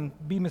doing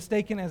be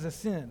mistaken as a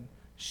sin?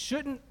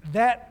 Shouldn't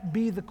that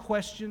be the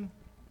question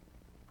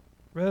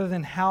rather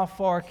than how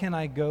far can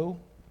I go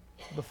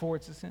before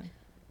it's a sin?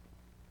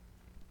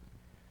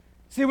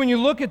 See, when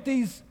you look at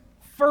these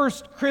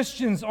first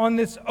Christians on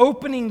this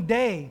opening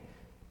day,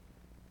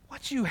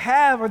 what you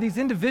have are these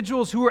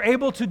individuals who are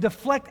able to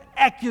deflect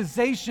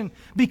accusation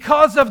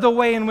because of the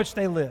way in which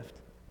they lived.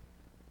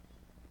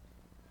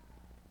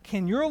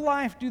 Can your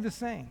life do the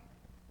same?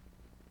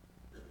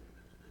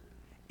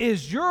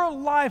 Is your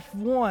life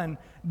one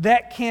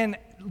that can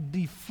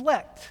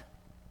deflect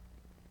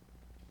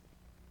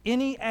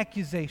any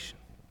accusation?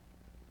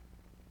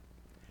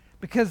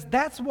 Because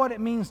that's what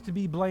it means to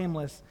be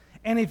blameless.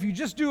 And if you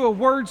just do a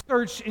word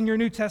search in your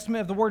New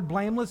Testament of the word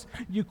blameless,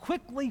 you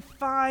quickly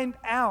find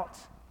out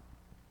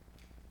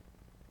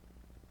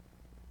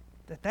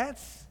that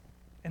that's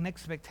an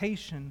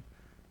expectation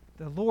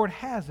the Lord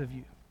has of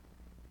you,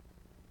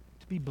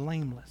 to be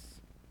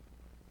blameless.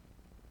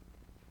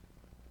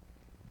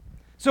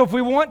 So if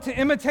we want to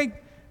imitate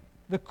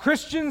the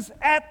Christians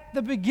at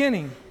the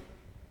beginning,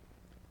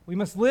 we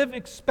must live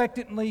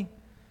expectantly,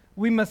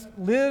 we must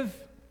live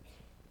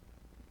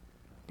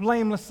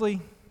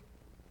blamelessly,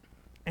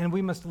 and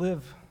we must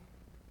live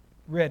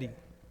ready.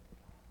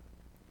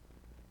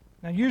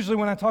 Now, usually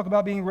when I talk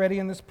about being ready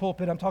in this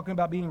pulpit, I'm talking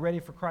about being ready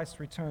for Christ's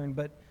return.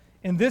 But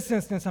in this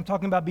instance, I'm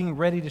talking about being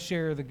ready to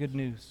share the good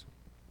news.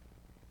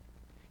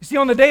 You see,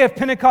 on the day of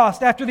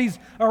Pentecost, after these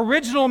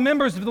original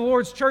members of the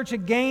Lord's church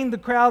had gained the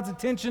crowd's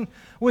attention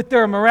with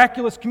their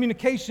miraculous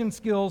communication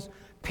skills,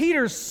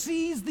 Peter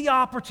seized the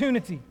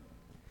opportunity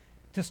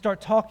to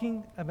start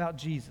talking about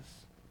Jesus.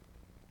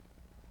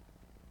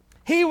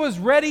 He was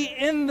ready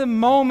in the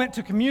moment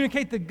to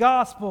communicate the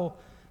gospel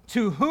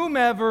to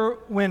whomever,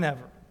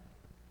 whenever.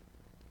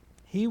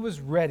 He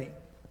was ready.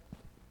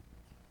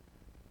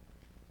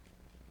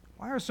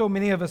 Why are so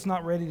many of us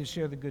not ready to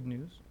share the good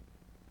news?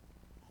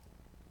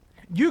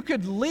 You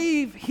could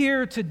leave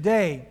here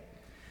today,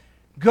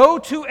 go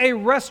to a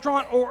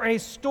restaurant or a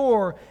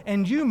store,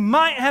 and you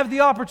might have the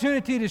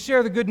opportunity to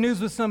share the good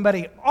news with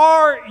somebody.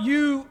 Are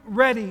you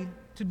ready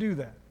to do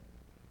that?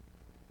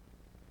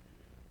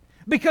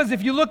 Because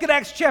if you look at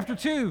Acts chapter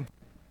 2,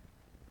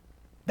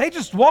 they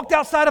just walked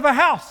outside of a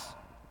house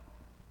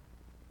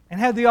and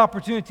had the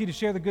opportunity to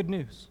share the good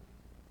news.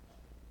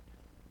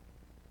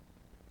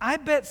 I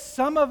bet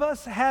some of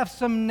us have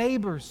some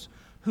neighbors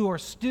who are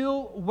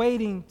still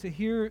waiting to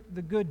hear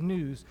the good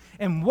news.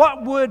 And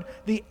what would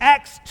the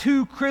Acts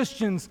 2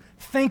 Christians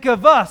think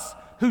of us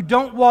who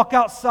don't walk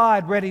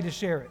outside ready to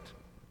share it?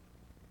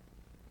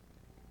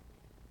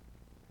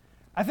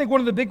 I think one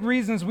of the big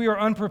reasons we are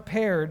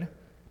unprepared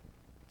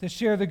to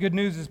share the good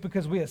news is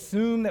because we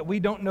assume that we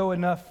don't know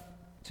enough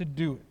to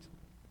do it.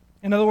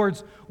 In other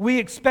words, we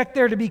expect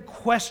there to be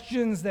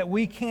questions that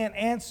we can't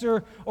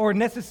answer or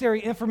necessary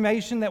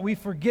information that we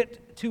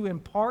forget to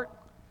impart.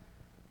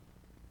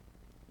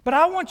 But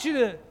I want you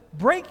to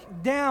break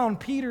down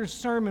Peter's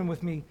sermon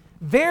with me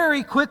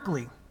very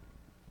quickly.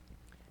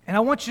 And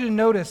I want you to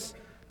notice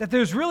that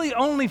there's really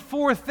only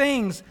 4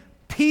 things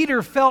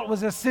Peter felt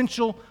was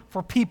essential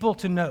for people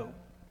to know.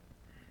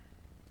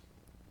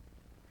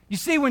 You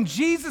see, when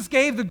Jesus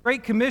gave the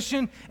Great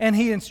Commission and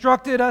He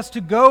instructed us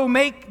to go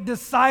make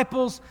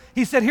disciples,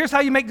 He said, here's how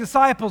you make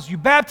disciples. You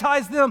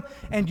baptize them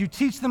and you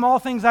teach them all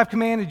things I've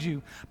commanded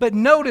you. But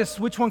notice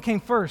which one came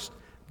first,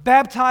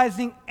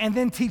 baptizing and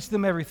then teach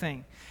them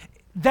everything.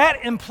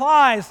 That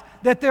implies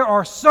that there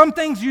are some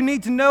things you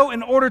need to know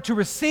in order to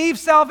receive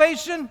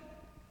salvation,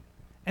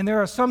 and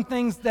there are some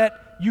things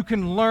that you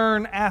can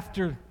learn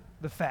after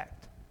the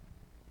fact.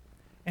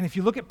 And if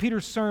you look at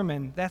Peter's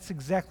sermon, that's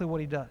exactly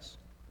what he does.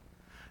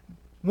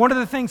 One of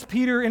the things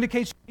Peter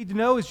indicates you need to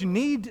know is you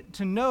need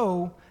to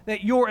know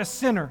that you're a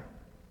sinner.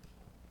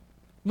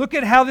 Look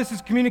at how this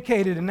is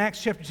communicated in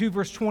Acts chapter 2,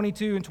 verse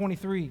 22 and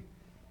 23.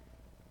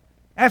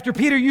 After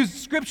Peter used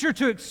Scripture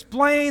to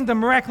explain the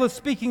miraculous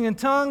speaking in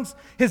tongues,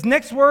 his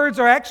next words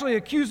are actually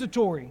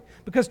accusatory.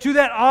 Because to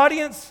that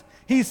audience,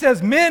 he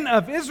says, "Men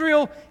of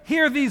Israel,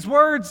 hear these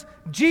words,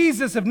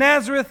 Jesus of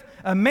Nazareth,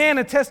 a man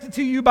attested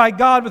to you by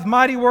God with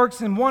mighty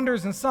works and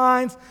wonders and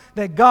signs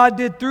that God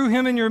did through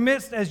him in your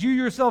midst, as you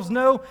yourselves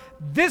know.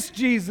 This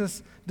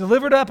Jesus,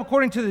 delivered up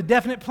according to the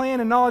definite plan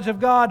and knowledge of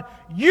God,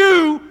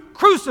 you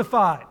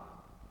crucified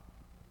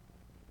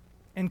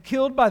and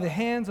killed by the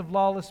hands of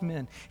lawless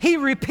men. He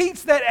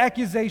repeats that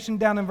accusation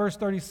down in verse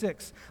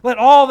 36. Let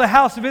all the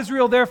house of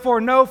Israel therefore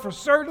know for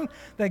certain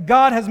that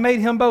God has made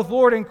him both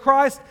Lord and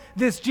Christ,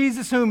 this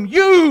Jesus whom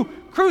you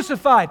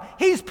crucified.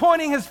 He's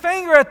pointing his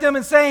finger at them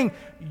and saying,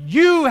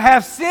 you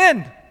have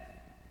sinned.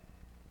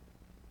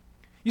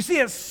 You see,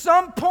 at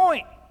some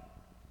point,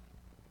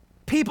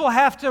 people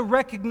have to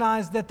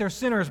recognize that they're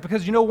sinners,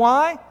 because you know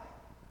why?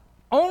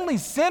 Only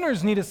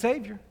sinners need a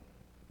Savior.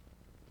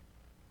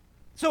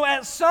 So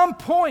at some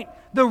point,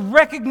 the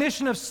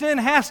recognition of sin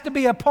has to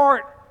be a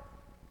part,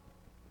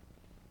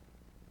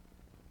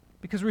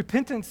 because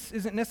repentance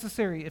isn't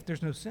necessary if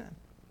there's no sin.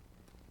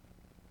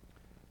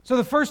 So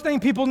the first thing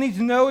people need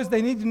to know is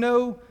they need to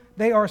know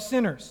they are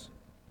sinners.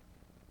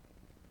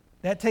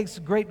 That takes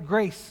great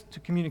grace to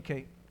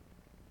communicate,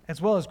 as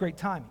well as great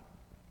timing.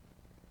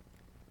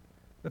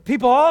 But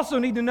people also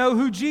need to know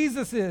who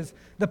Jesus is.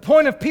 The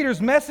point of Peter's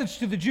message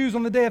to the Jews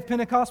on the day of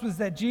Pentecost was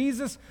that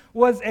Jesus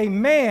was a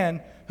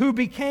man who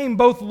became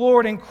both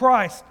Lord and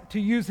Christ, to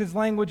use his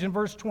language in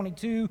verse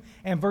 22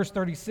 and verse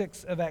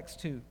 36 of Acts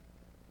 2.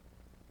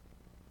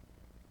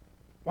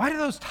 Why do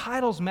those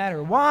titles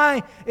matter?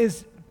 Why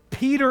is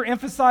Peter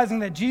emphasizing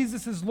that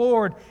Jesus is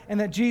Lord and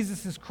that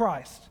Jesus is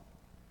Christ?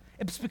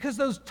 It's because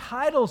those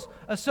titles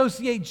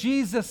associate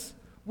Jesus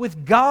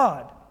with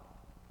God.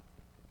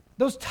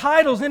 Those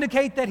titles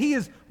indicate that he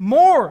is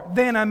more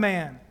than a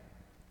man,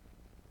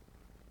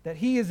 that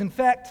he is in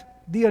fact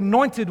the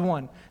anointed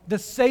one, the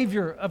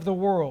Savior of the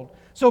world.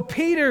 So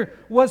Peter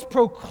was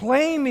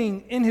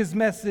proclaiming in his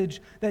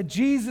message that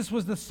Jesus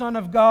was the Son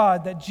of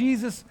God, that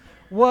Jesus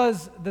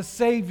was the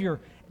Savior.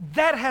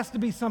 That has to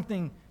be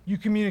something you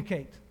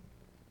communicate.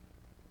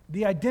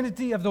 The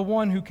identity of the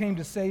one who came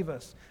to save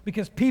us.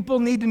 Because people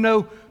need to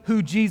know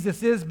who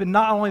Jesus is, but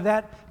not only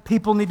that,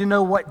 people need to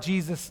know what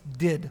Jesus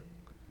did.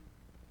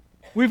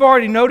 We've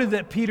already noted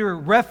that Peter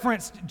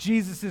referenced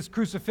Jesus'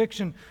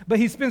 crucifixion, but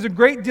he spends a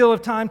great deal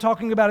of time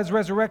talking about his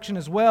resurrection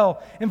as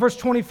well. In verse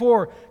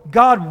 24,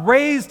 God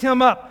raised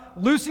him up,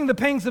 loosing the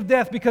pangs of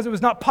death because it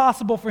was not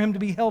possible for him to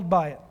be held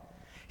by it.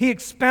 He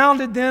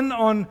expounded then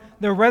on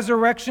the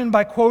resurrection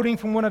by quoting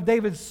from one of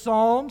David's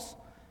Psalms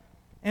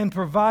and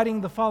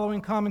providing the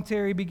following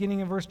commentary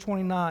beginning in verse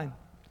 29.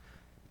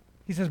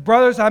 He says,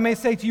 brothers, I may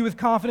say to you with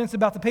confidence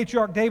about the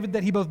patriarch David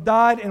that he both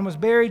died and was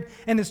buried,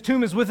 and his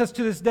tomb is with us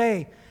to this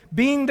day.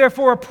 Being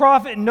therefore a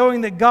prophet, and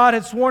knowing that God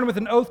had sworn with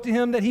an oath to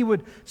him that he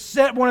would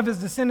set one of his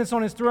descendants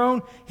on his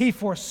throne, he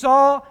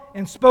foresaw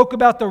and spoke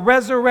about the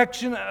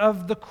resurrection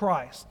of the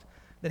Christ,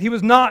 that he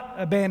was not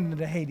abandoned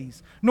to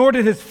Hades, nor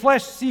did his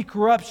flesh see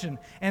corruption.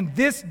 And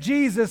this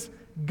Jesus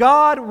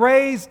God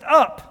raised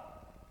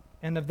up,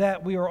 and of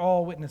that we are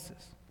all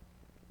witnesses.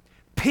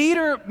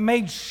 Peter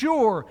made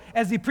sure,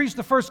 as he preached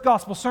the first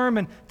gospel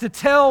sermon, to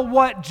tell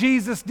what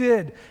Jesus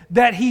did,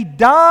 that he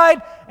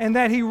died and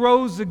that he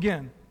rose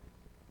again.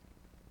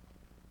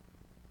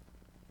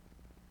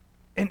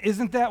 And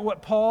isn't that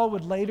what Paul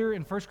would later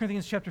in 1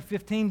 Corinthians chapter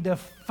 15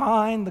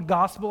 define the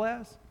gospel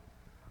as?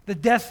 The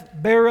death,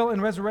 burial,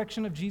 and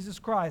resurrection of Jesus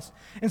Christ.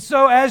 And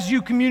so as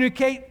you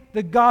communicate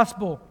the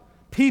gospel,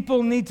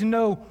 people need to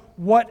know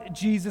what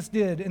Jesus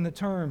did in the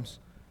terms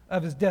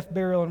of his death,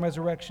 burial, and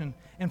resurrection.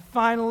 And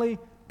finally,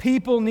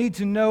 people need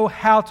to know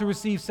how to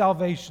receive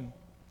salvation.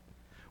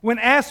 When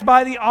asked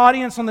by the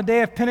audience on the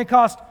day of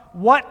Pentecost,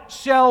 what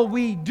shall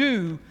we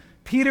do?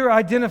 Peter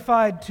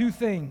identified two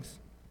things.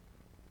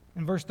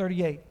 In verse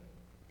 38,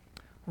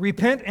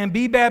 repent and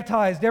be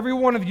baptized, every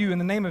one of you, in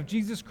the name of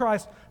Jesus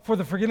Christ for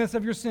the forgiveness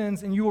of your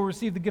sins, and you will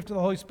receive the gift of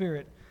the Holy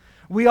Spirit.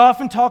 We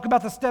often talk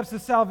about the steps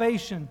of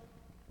salvation.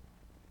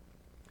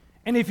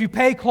 And if you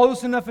pay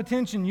close enough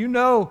attention, you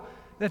know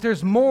that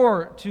there's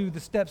more to the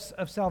steps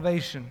of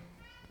salvation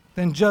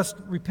than just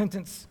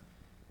repentance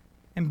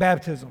and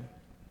baptism.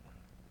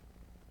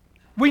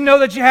 We know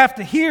that you have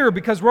to hear,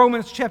 because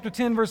Romans chapter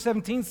 10 verse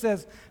 17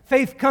 says,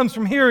 faith comes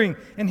from hearing,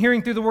 and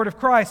hearing through the word of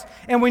Christ.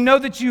 And we know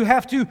that you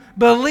have to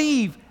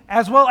believe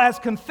as well as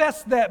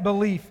confess that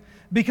belief,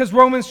 because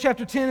Romans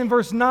chapter 10 and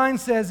verse 9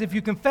 says, if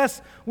you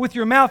confess with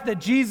your mouth that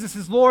Jesus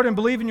is Lord and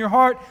believe in your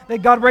heart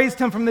that God raised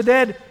him from the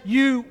dead,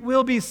 you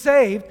will be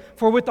saved.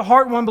 For with the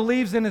heart one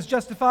believes and is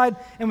justified,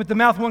 and with the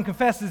mouth one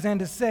confesses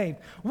and is saved.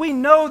 We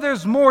know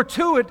there's more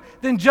to it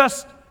than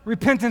just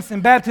repentance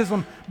and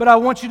baptism, but I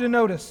want you to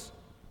notice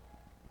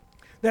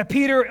that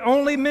Peter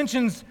only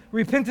mentions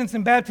repentance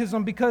and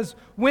baptism because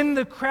when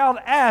the crowd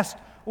asked,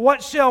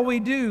 what shall we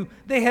do?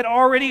 They had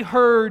already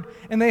heard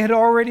and they had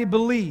already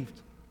believed.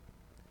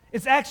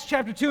 It's Acts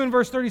chapter 2 and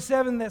verse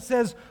 37 that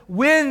says,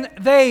 when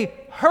they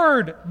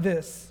heard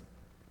this,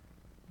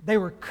 they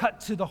were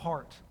cut to the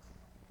heart.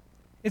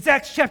 It's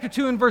Acts chapter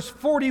 2 and verse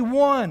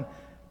 41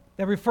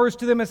 that refers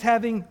to them as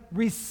having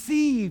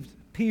received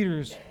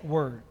Peter's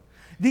word.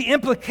 The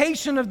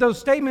implication of those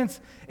statements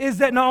is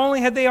that not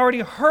only had they already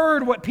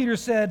heard what Peter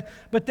said,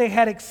 but they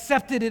had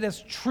accepted it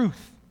as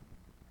truth.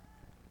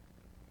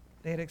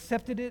 They had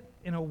accepted it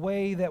in a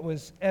way that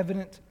was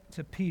evident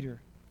to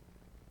Peter,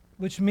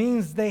 which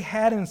means they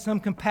had in some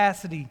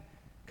capacity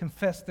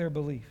confessed their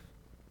belief.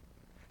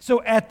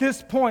 So at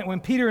this point, when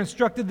Peter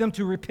instructed them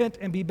to repent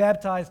and be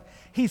baptized,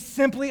 he's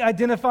simply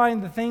identifying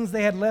the things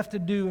they had left to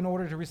do in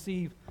order to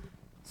receive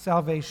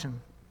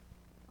salvation.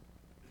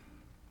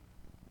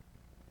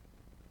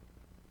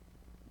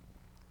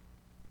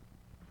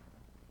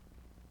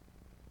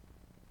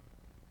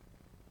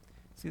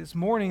 See, this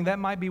morning, that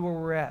might be where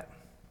we're at.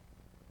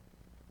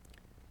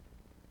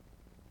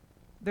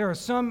 There are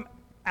some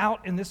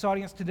out in this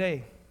audience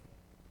today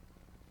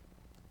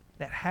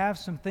that have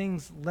some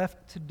things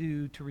left to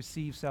do to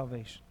receive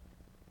salvation.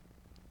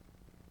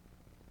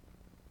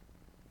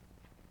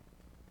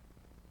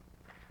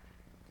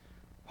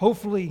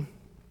 Hopefully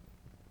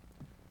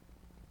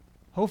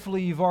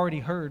you've already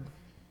heard.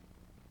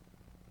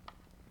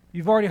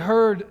 You've already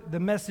heard the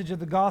message of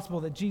the gospel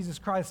that Jesus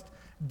Christ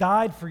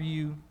died for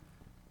you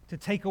to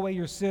take away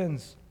your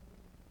sins,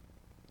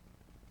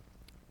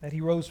 that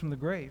he rose from the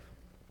grave.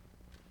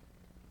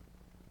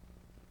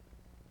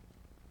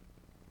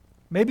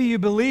 Maybe you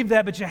believe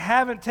that, but you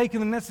haven't taken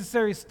the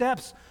necessary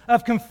steps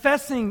of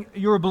confessing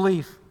your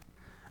belief,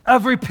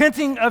 of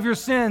repenting of your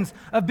sins,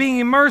 of being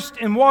immersed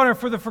in water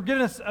for the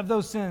forgiveness of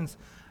those sins.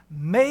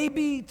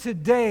 Maybe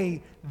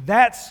today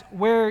that's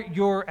where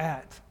you're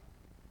at.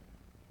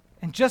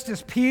 And just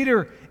as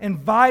Peter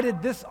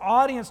invited this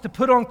audience to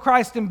put on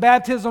Christ in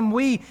baptism,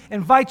 we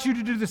invite you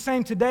to do the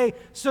same today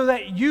so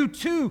that you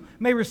too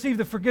may receive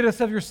the forgiveness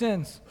of your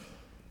sins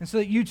and so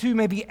that you too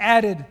may be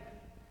added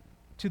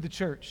to the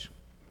church.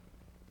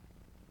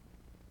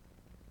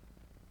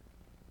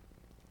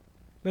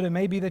 But it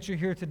may be that you're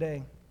here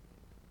today,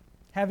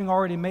 having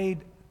already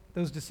made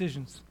those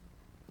decisions,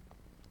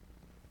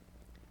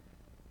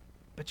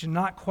 but you're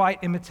not quite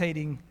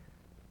imitating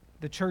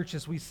the church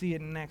as we see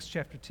it in Acts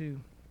chapter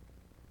 2.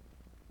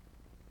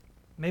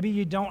 Maybe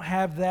you don't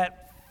have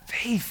that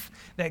faith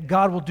that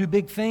God will do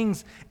big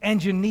things,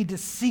 and you need to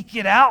seek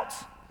it out.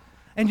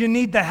 And you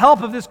need the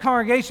help of this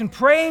congregation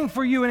praying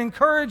for you and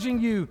encouraging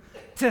you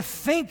to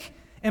think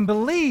and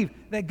believe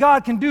that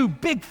God can do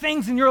big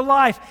things in your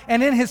life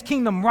and in His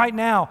kingdom right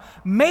now.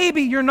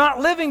 Maybe you're not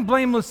living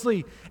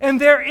blamelessly,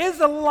 and there is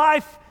a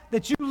life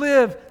that you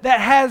live that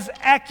has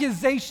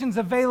accusations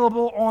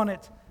available on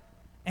it,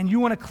 and you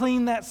want to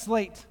clean that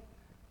slate.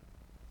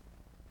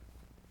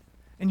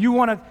 And you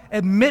want to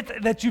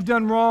admit that you've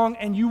done wrong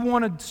and you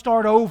want to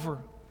start over.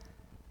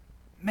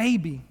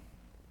 Maybe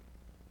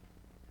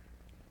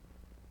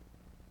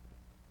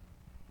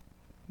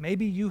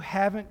you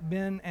haven't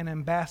been an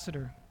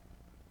ambassador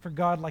for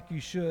God like you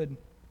should.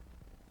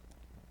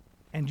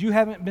 And you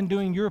haven't been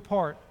doing your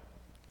part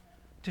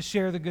to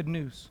share the good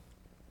news.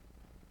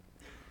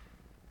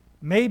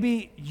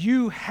 Maybe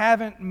you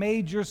haven't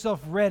made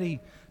yourself ready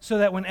so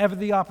that whenever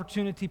the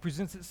opportunity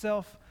presents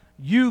itself,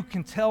 you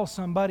can tell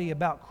somebody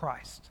about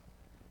Christ.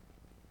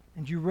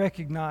 And you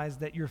recognize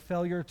that your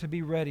failure to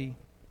be ready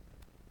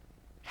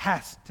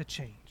has to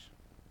change.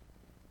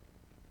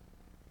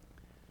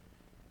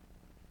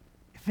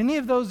 If any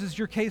of those is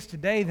your case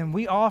today, then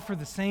we offer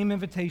the same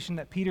invitation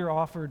that Peter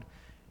offered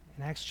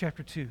in Acts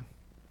chapter 2.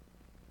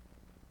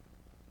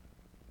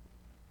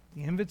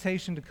 The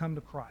invitation to come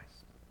to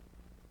Christ.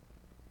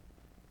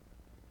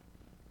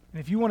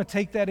 And if you want to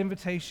take that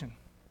invitation,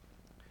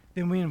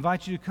 then we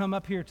invite you to come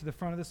up here to the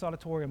front of this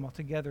auditorium while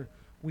together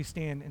we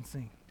stand and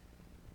sing.